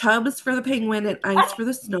Chubbs for the penguin and Ice for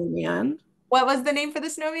the snowman. What was the name for the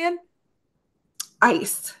snowman?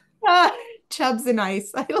 Ice. Ah, Chubs and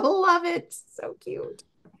Ice. I love it. So cute.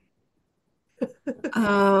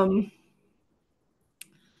 Um,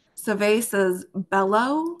 Save says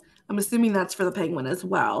bellow. I'm assuming that's for the penguin as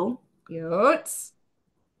well. Cute.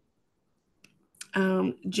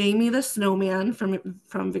 Jamie the snowman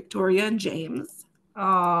from Victoria and James.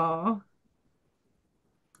 Oh,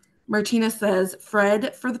 Martina says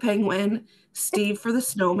Fred for the penguin, Steve for the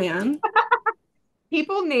snowman.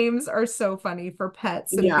 people names are so funny for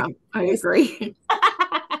pets and Yeah, I animals, agree.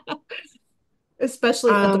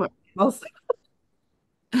 especially adult Um, animals.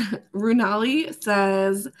 Runali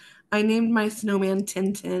says, I named my snowman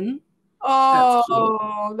Tintin. That's cute.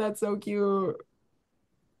 Oh, that's so cute.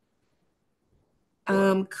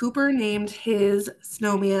 Adorable. Cooper named his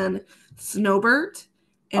snowman Snowbert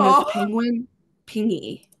and his Oh, penguin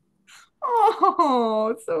Pingy.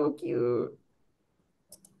 oh, so cute.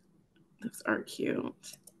 Those are cute.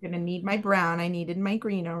 Gonna need my brown. I needed my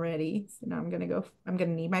green already. So now I'm gonna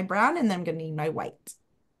need my brown and then I'm gonna need my white.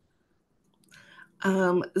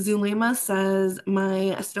 Zulema says,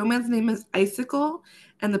 my snowman's name is Icicle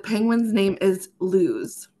and the penguin's name is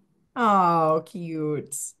Luz. Oh,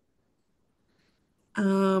 cute.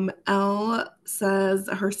 Elle says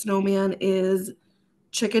her snowman is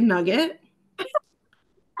Chicken Nugget.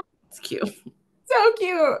 It's cute. So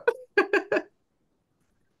cute.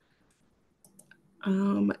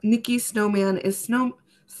 Nikki's snowman is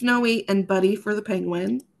Snowy and Buddy for the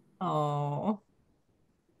penguin. Oh,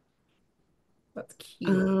 that's cute.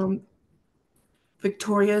 Um,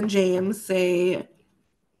 Victoria and James say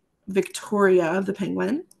Victoria the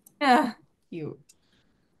penguin. Yeah, cute.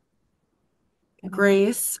 Gonna need.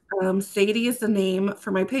 Grace, Sadie is the name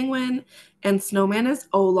for my penguin, and snowman is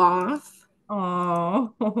Olaf.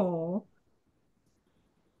 Oh,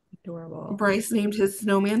 adorable. Bryce named his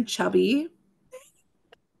snowman Chubby.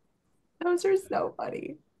 Those are so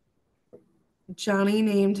funny. Johnny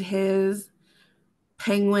named his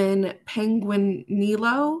Penguin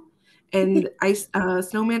Nilo, and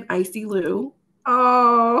snowman Icy Lou.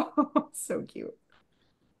 Oh, so cute.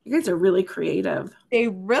 You guys are really creative. They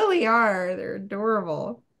really are. They're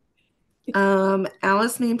adorable.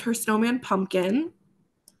 Alice named her snowman Pumpkin.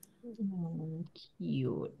 Oh,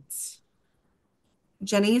 cute.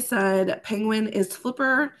 Jenny said penguin is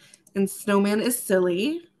Flipper and snowman is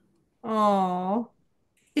Silly. Oh.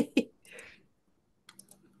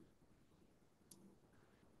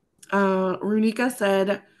 Runika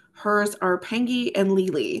said hers are Pengy and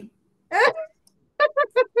Lily. I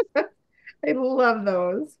love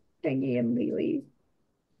those. Pengy and Lily.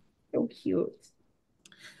 So cute.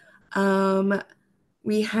 Um,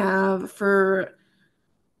 we have for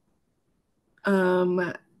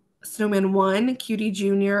um, Snowman 1, Cutie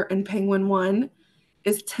Jr., and Penguin 1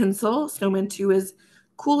 is Tinsel. Snowman 2 is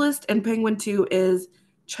Coolest, and Penguin 2 is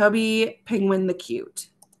Chubby Penguin the Cute.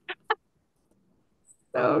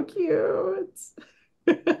 So cute.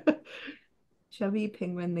 Chubby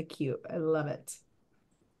Penguin the cute. I love it.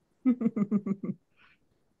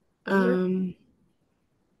 Those are Um,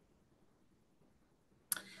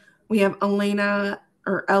 we have Elena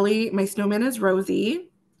or Ellie. My snowman is Rosie.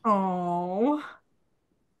 oh.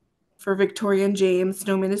 For Victoria and James,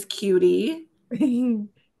 snowman is Cutie.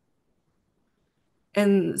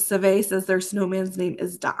 And Save says their snowman's name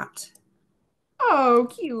is Dot. Oh,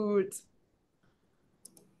 cute.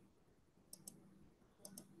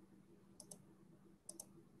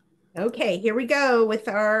 Okay, here we go with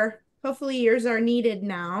our, hopefully yours are kneaded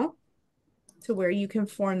now to where you can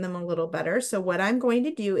form them a little better. So what I'm going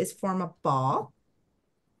to do is form a ball.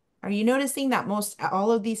 Are you noticing that most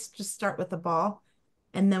all of these just start with a ball?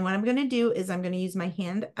 And then what I'm going to do is I'm going to use my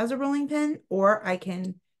hand as a rolling pin, or I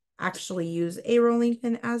can actually use a rolling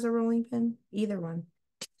pin as a rolling pin, either one.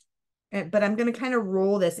 But I'm going to kind of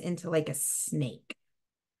roll this into like a snake.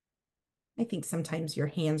 I think sometimes your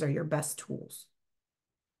hands are your best tools.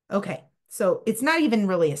 Okay, so it's not even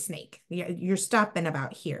really a snake. You're stopping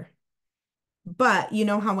about here. But you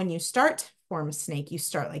know how when you start to form a snake, you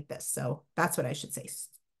start like this. So that's what I should say.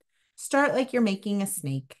 Start like you're making a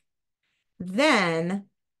snake. Then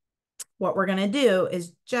what we're going to do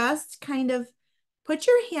is just kind of put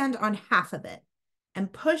your hand on half of it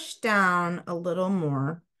and push down a little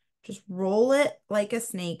more. Just roll it like a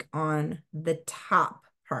snake on the top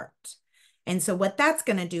part. And so what that's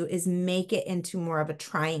going to do is make it into more of a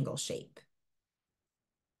triangle shape.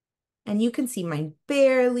 And you can see mine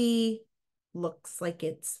barely looks like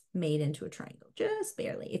it's made into a triangle, just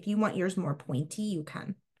barely. If you want yours more pointy, you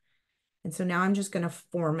can. And so now I'm just going to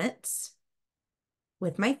form it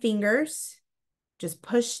with my fingers, just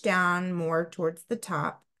push down more towards the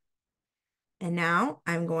top. And now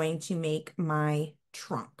I'm going to make my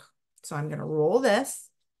trunk. So I'm going to roll this.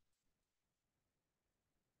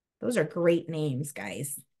 Those are great names,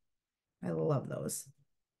 guys. I love those.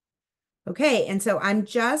 Okay, and so I'm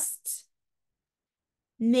just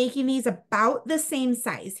making these about the same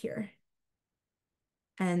size here.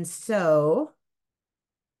 And so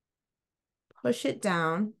push it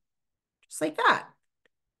down just like that.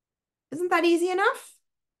 Isn't that easy enough?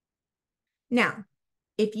 Now,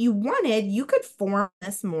 if you wanted, you could form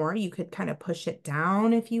this more. You could kind of push it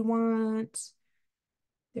down if you want.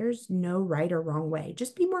 There's no right or wrong way.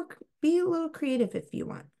 Just be a little creative if you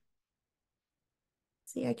want.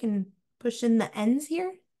 See, I can push in the ends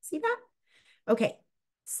here. See that? Okay,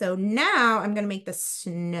 so now I'm going to make the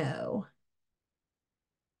snow.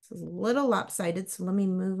 This is a little lopsided, so let me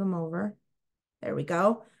move them over. There we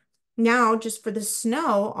go. Now, just for the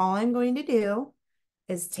snow, all I'm going to do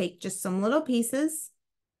is take just some little pieces,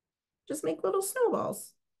 just make little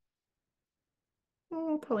snowballs.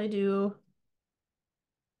 I'll probably do,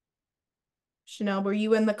 Chanel, were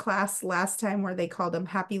you in the class last time where they called them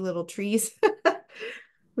happy little trees?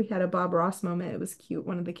 We had a Bob Ross moment. It was cute.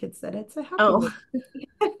 One of the kids said, it's a happy Oh, little tree.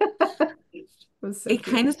 It was so it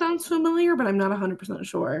cute. kind of sounds familiar, but I'm not 100%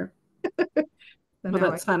 sure. So But now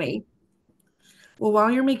that's funny. Well,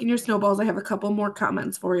 while you're making your snowballs, I have a couple more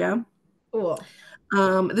comments for you. cool.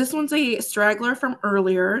 This one's a straggler from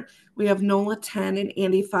earlier. We have Nola 10 and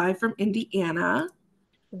Andy 5 from Indiana.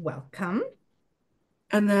 Welcome.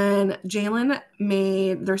 And then Jalen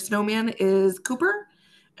made their snowman is Cooper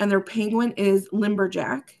and their penguin is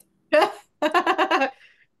Limberjack.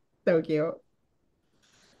 So cute.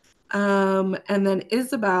 And then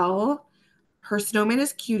Isabel, her snowman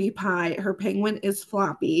is Cutie Pie, her penguin is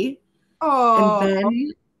Floppy, and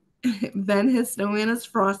Oh, then his snowman is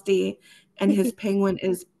Frosty, and his penguin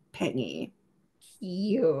is Penny.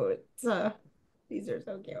 cute. These are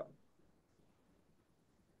so cute.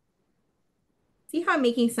 See how I'm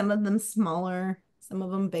making some of them smaller, some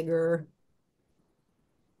of them bigger.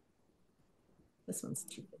 This one's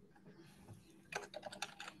too big.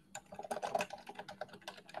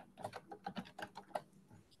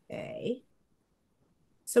 Okay.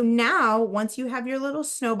 So now, once you have your little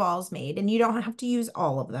snowballs made, and you don't have to use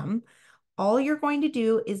all of them, all you're going to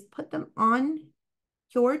do is put them on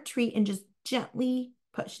your tree and just gently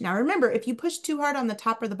push. Now, remember, if you push too hard on the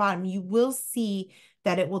top or the bottom, you will see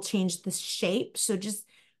that it will change the shape. So just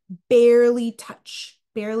barely touch,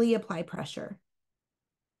 barely apply pressure.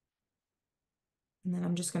 And then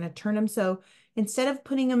I'm just going to turn them. So instead of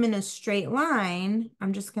putting them in a straight line,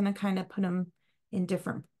 I'm just going to kind of put them in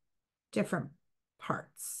different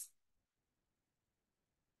parts.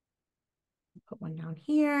 Put one down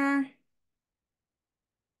here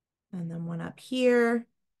and then one up here.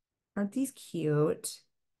 Aren't these cute?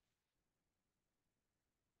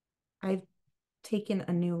 I've taken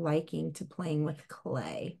a new liking to playing with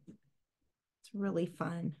clay. It's really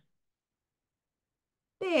fun.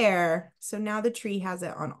 There. So now the tree has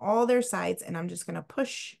it on all their sides, and I'm just going to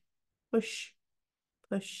push, push,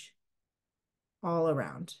 push all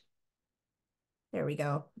around. There we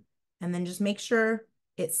go. And then just make sure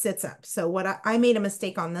it sits up. So what I made a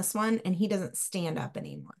mistake on this one, and he doesn't stand up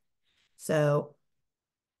anymore. So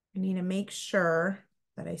I need to make sure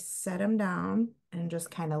that I set him down and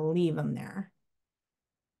just kind of leave him there.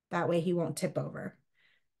 That way he won't tip over.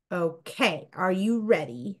 Okay, are you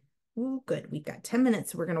ready? Oh, good. We've got 10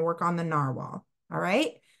 minutes. So we're going to work on the narwhal. All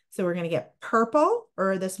right. So we're going to get purple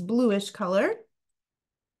or this bluish color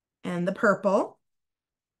and the purple.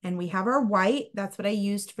 And we have our white. That's what I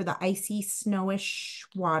used for the icy snowish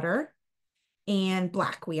water. And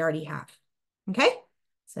black we already have. Okay.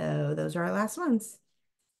 So those are our last ones.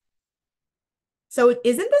 So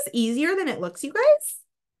isn't this easier than it looks, you guys?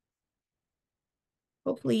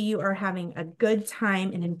 Hopefully you are having a good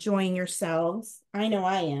time and enjoying yourselves. I know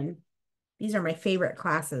I am. These are my favorite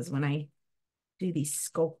classes when I do these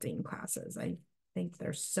sculpting classes. I think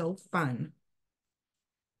they're so fun.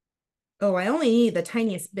 Oh, I only need the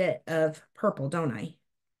tiniest bit of purple, don't I?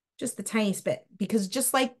 Just the tiniest bit, because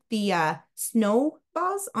just like the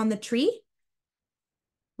snowballs on the tree,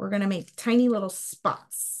 we're going to make tiny little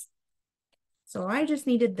spots. So I just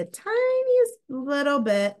needed the tiniest little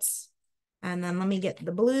bit. And then let me get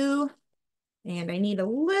the blue. And I need a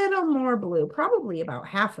little more blue, probably about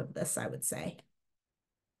half of this, I would say.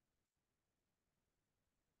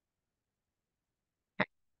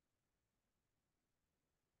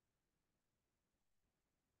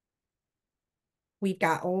 We've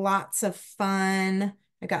got lots of fun.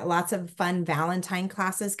 I got lots of fun Valentine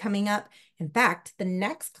classes coming up. In fact, the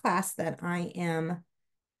next class that I am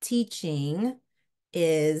teaching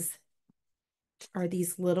are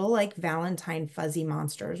these little like Valentine fuzzy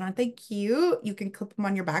monsters. Aren't they cute? You can clip them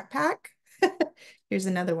on your backpack. Here's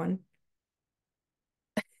another one.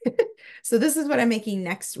 So this is what I'm making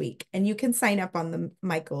next week, and you can sign up on the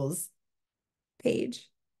Michael's page.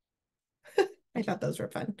 I thought those were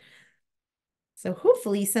fun. So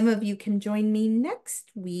hopefully some of you can join me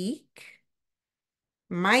next week.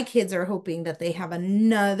 My kids are hoping that they have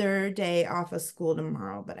another day off of school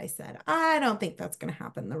tomorrow, but I said, I don't think that's going to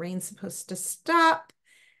happen. The rain's supposed to stop,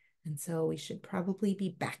 and so we should probably be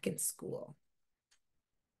back in school.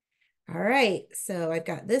 All right, so I've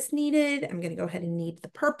got this kneaded. I'm going to go ahead and knead the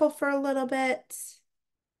purple for a little bit.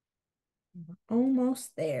 We're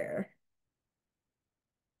almost there.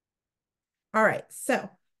 All right, so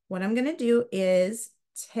what I'm going to do is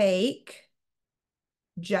take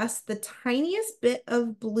just the tiniest bit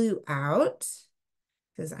of blue out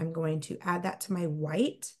because I'm going to add that to my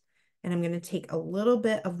white. And I'm going to take a little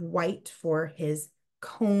bit of white for his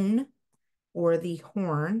cone or the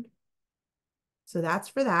horn. So that's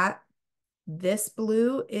for that. This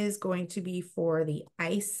blue is going to be for the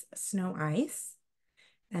ice, snow ice.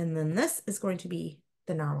 And then this is going to be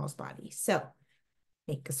the narwhal's body. So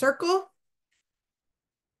make a circle.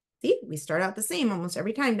 See, we start out the same almost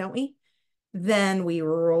every time, don't we? Then we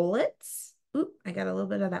roll it. Oop, I got a little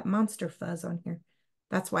bit of that monster fuzz on here.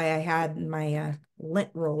 That's why I had my lint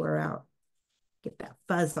roller out. Get that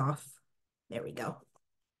fuzz off. There we go.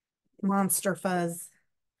 Monster fuzz.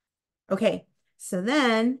 Okay, so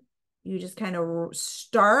then you just kind of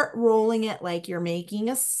start rolling it like you're making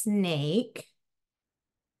a snake.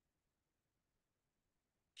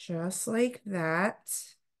 Just like that.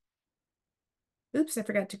 Oops, I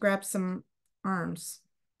forgot to grab some arms.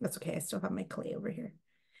 That's okay. I still have my clay over here.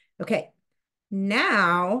 Okay,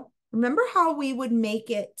 now remember how we would make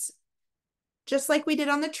it just like we did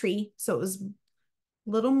on the tree. So it was a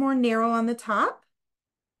little more narrow on the top.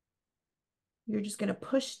 You're just going to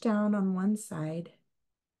push down on one side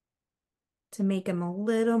to make them a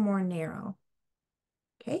little more narrow.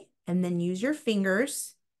 Okay, and then use your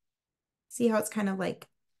fingers. See how it's kind of like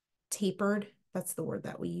tapered? That's the word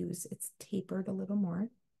that we use. It's tapered a little more.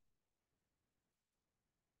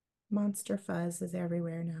 Monster fuzz is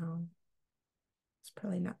everywhere now. It's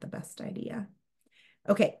probably not the best idea.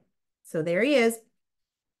 Okay, so there he is.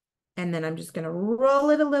 And then I'm just going to roll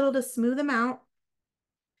it a little to smooth him out.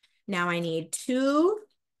 Now I need 2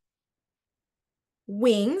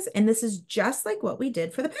 wings, and this is just like what we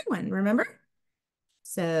did for the penguin, remember?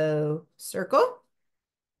 So circle,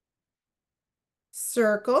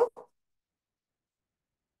 circle,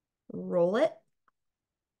 roll it,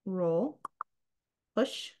 roll,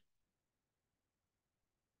 push.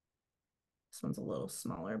 This one's a little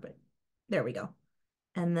smaller, but there we go.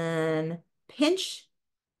 And then pinch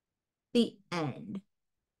the end.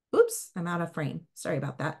 Oops, I'm out of frame. Sorry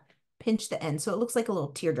about that. Pinch the end. So it looks like a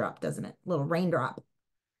little teardrop, doesn't it? A little raindrop.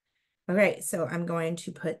 Okay, so I'm going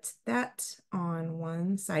to put that on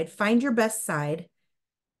one side. Find your best side,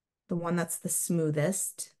 the one that's the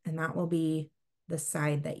smoothest, and that will be the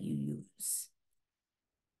side that you use.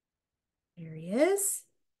 There he is.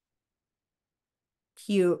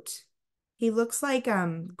 Cute. He looks like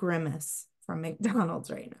Grimace from McDonald's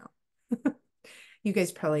right now. You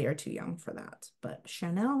guys probably are too young for that, but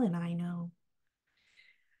Chanel and I know.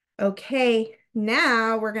 Okay,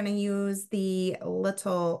 now we're going to use the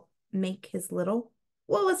little, make his little,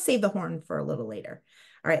 well, let's save the horn for a little later.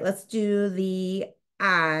 All right, let's do the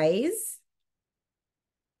eyes.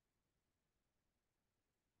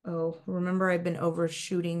 Oh, remember I've been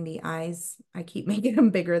overshooting the eyes. I keep making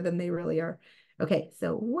them bigger than they really are. Okay,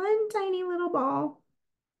 so one tiny little ball.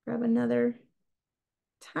 Grab another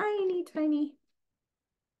tiny, tiny.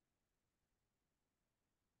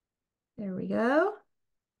 There we go.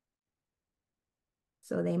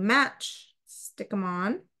 So they match. Stick them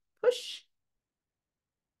on. Push.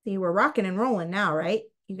 See, we're rocking and rolling now, right?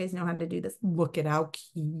 You guys know how to do this. Look at how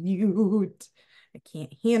cute. I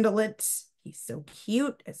can't handle it. He's so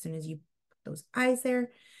cute as soon as you put those eyes there.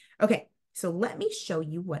 Okay, so let me show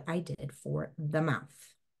you what I did for the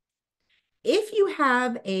mouth. If you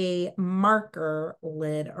have a marker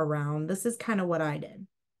lid around, this is kind of what I did.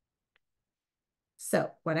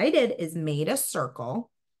 So what I did is made a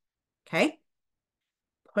circle, okay?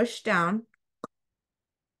 Push down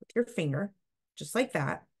with your finger, just like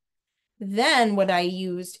that. Then what I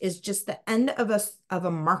used is just the end of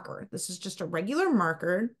a marker. This is just a regular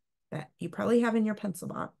marker that you probably have in your pencil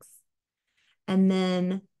box. And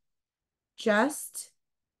then just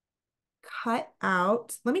cut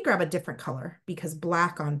out, let me grab a different color because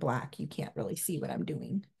black on black, you can't really see what I'm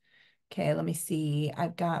doing. Okay, let me see.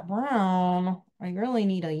 I've got brown. I really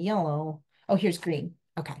need a yellow. Oh, here's green.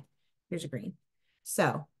 Okay, here's a green.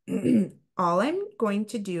 So all I'm going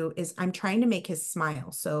to do is I'm trying to make his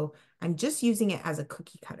smile. So I'm just using it as a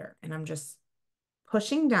cookie cutter and I'm just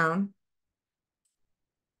pushing down.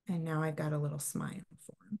 And now I've got a little smile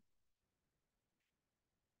for him.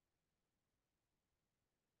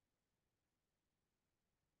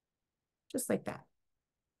 Just like that.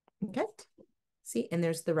 Okay. See, and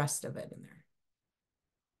there's the rest of it in there.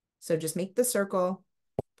 So just make the circle,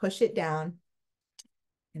 push it down,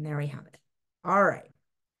 and there we have it. All right.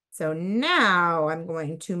 So now I'm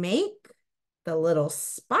going to make the little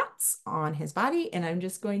spots on his body, and I'm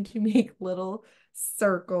just going to make little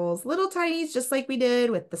circles, little tinies, just like we did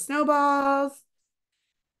with the snowballs,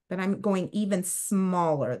 but I'm going even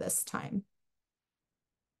smaller this time.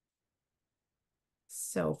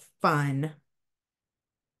 So fun.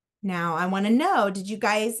 Now I want to know, did you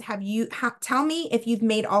guys tell me if you've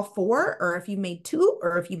made all four or if you've made two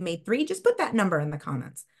or if you've made three? Just put that number in the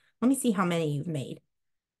comments. Let me see how many you've made.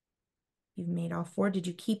 You've made all four. Did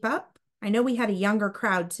you keep up? I know we had a younger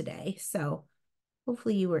crowd today, so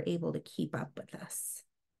hopefully you were able to keep up with us.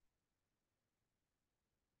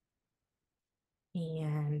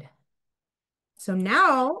 And so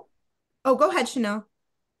now, oh, go ahead, Chanel.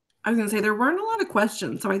 I was going to say there weren't a lot of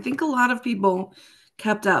questions, so I think a lot of people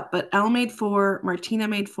kept up. But Elle made four, Martina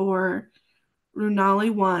made four,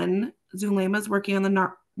 Runali one, Zulema's working on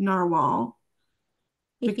the narwhal,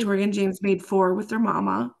 Victoria and James made four with their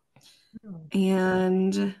mama,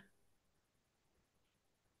 and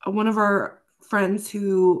one of our friends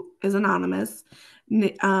who is anonymous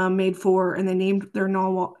made four, and they named their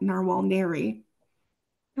narwhal Neri.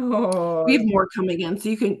 We have Oh, more coming in, so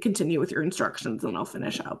you can continue with your instructions, and I'll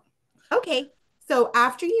finish up. okay. So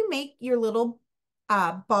after you make your little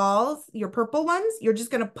balls, your purple ones, you're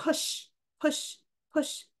just going to push, push,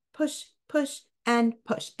 push, push, push, and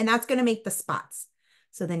push. And that's going to make the spots.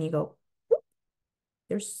 So then you go, whoop.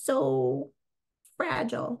 They're so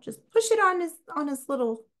fragile. Just push it on his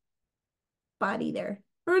little body there.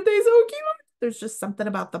 Aren't they so cute? There's just something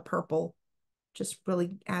about the purple. Just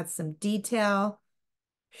really adds some detail.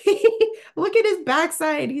 Look at his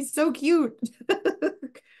backside. He's so cute.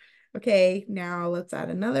 Okay, now let's add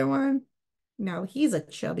another one. Now he's a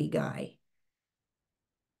chubby guy.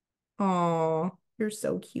 Oh, you're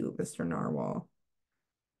so cute, Mr. Narwhal.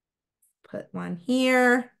 Put one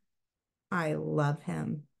here. I love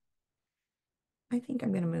him. I think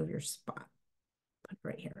I'm gonna move your spot. Put it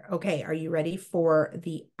right here. Okay, are you ready for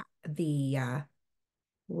the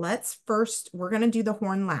let's first, we're gonna do the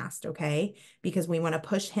horn last, okay? Because we want to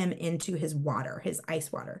push him into his water, his ice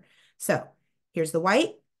water. So here's the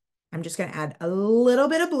white. I'm just gonna add a little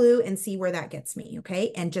bit of blue and see where that gets me,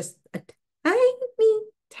 okay? And just a tiny,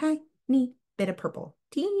 tiny bit of purple.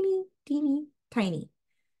 Teeny, teeny, tiny.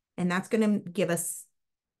 And that's gonna give us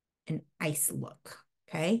an ice look,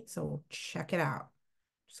 okay? So we'll check it out.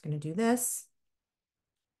 Just gonna do this.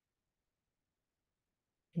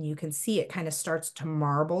 And you can see it kind of starts to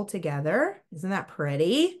marble together. Isn't that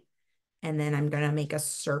pretty? And then I'm going to make a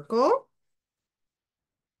circle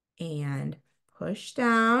and push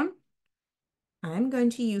down. I'm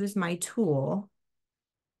going to use my tool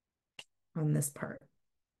on this part.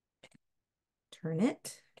 Turn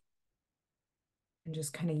it and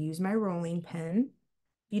just kind of use my rolling pin.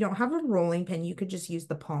 If you don't have a rolling pin, you could just use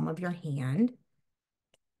the palm of your hand.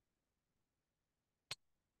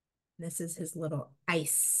 This is his little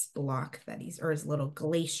ice block or his little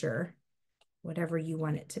glacier, whatever you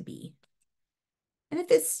want it to be. And if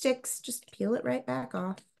it sticks, just peel it right back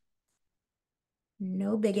off.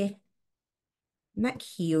 No biggie. Isn't that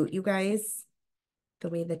cute, you guys? The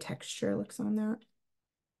way the texture looks on that.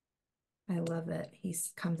 I love it. He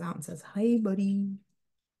comes out and says, "Hi, buddy.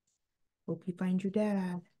 Hope you find your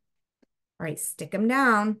dad." All right, stick him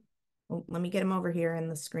down. Oh, let me get him over here in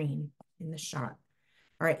the screen, in the shot.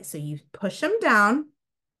 All right, so you push him down.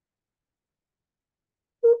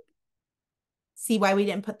 Boop. See why we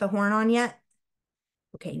didn't put the horn on yet?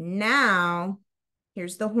 Okay, now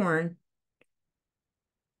here's the horn.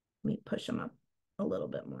 Let me push him up a little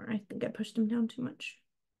bit more. I think I pushed him down too much.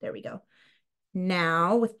 There we go.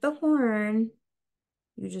 Now with the horn,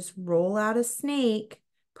 you just roll out a snake,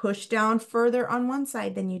 push down further on one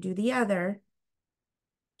side than you do the other,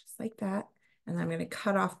 just like that. And I'm going to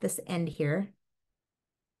cut off this end here.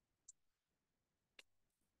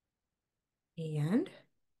 And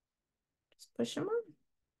just push them on.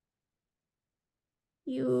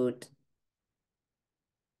 Cute.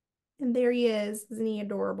 And there he is. Isn't he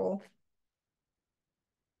adorable?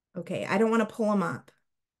 Okay, I don't want to pull him up,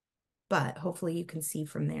 but hopefully you can see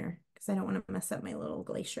from there because I don't want to mess up my little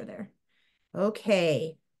glacier there.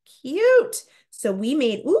 Okay, Cute. So we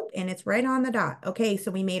made, oop, and it's right on the dot. Okay,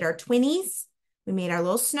 so we made our twinnies. We made our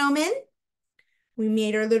little snowmen. We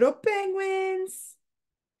made our little penguins.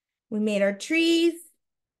 We made our trees.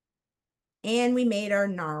 And we made our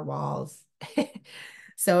narwhals.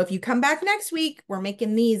 So if you come back next week, we're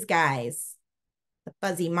making these guys, the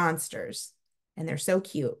fuzzy monsters. And they're so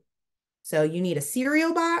cute. So you need a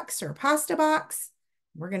cereal box or a pasta box.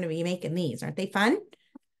 We're going to be making these. Aren't they fun?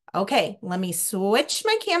 Okay, let me switch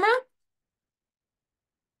my camera.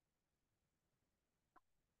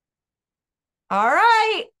 All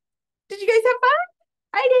right. Did you guys have fun?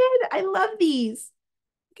 I did. I love these.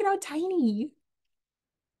 Look at how tiny.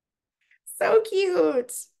 So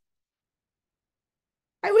cute.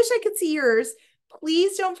 I wish I could see yours.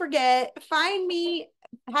 Please don't forget, find me,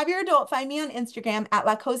 have your adult find me on Instagram at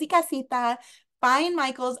La Cozy Casita. Find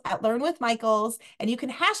Michaels at Learn with Michaels, and you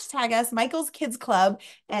can hashtag us Michaels Kids Club.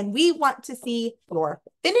 And we want to see your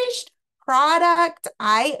finished product.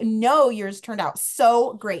 I know yours turned out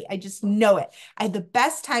so great. I just know it. I had the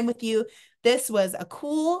best time with you. This was a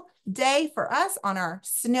cool day for us on our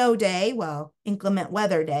snow day, well, inclement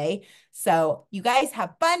weather day. So you guys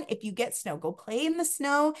have fun. If you get snow, go play in the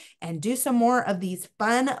snow and do some more of these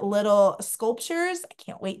fun little sculptures. I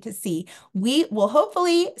can't wait to see. We will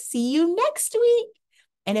hopefully see you next week.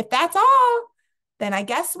 And if that's all, then I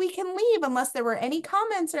guess we can leave unless there were any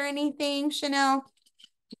comments or anything, Chanel.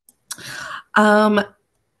 Um,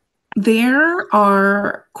 there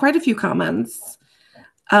are quite a few comments.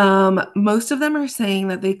 Most of them are saying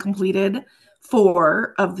that they completed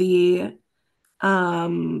four of the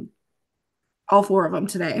all four of them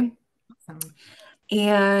today. Awesome.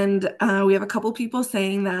 And we have a couple people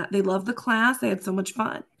saying that they love the class. They had so much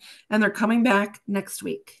fun. And they're coming back next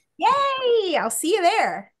week. Yay! I'll see you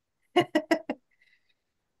there.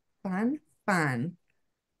 Fun, fun.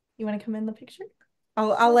 You want to come in the picture?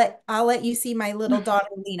 I'll let you see my little daughter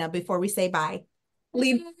Lena before we say bye.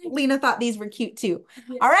 Lena thought these were cute too.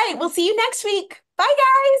 All right, we'll see you next week. Bye,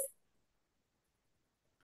 guys.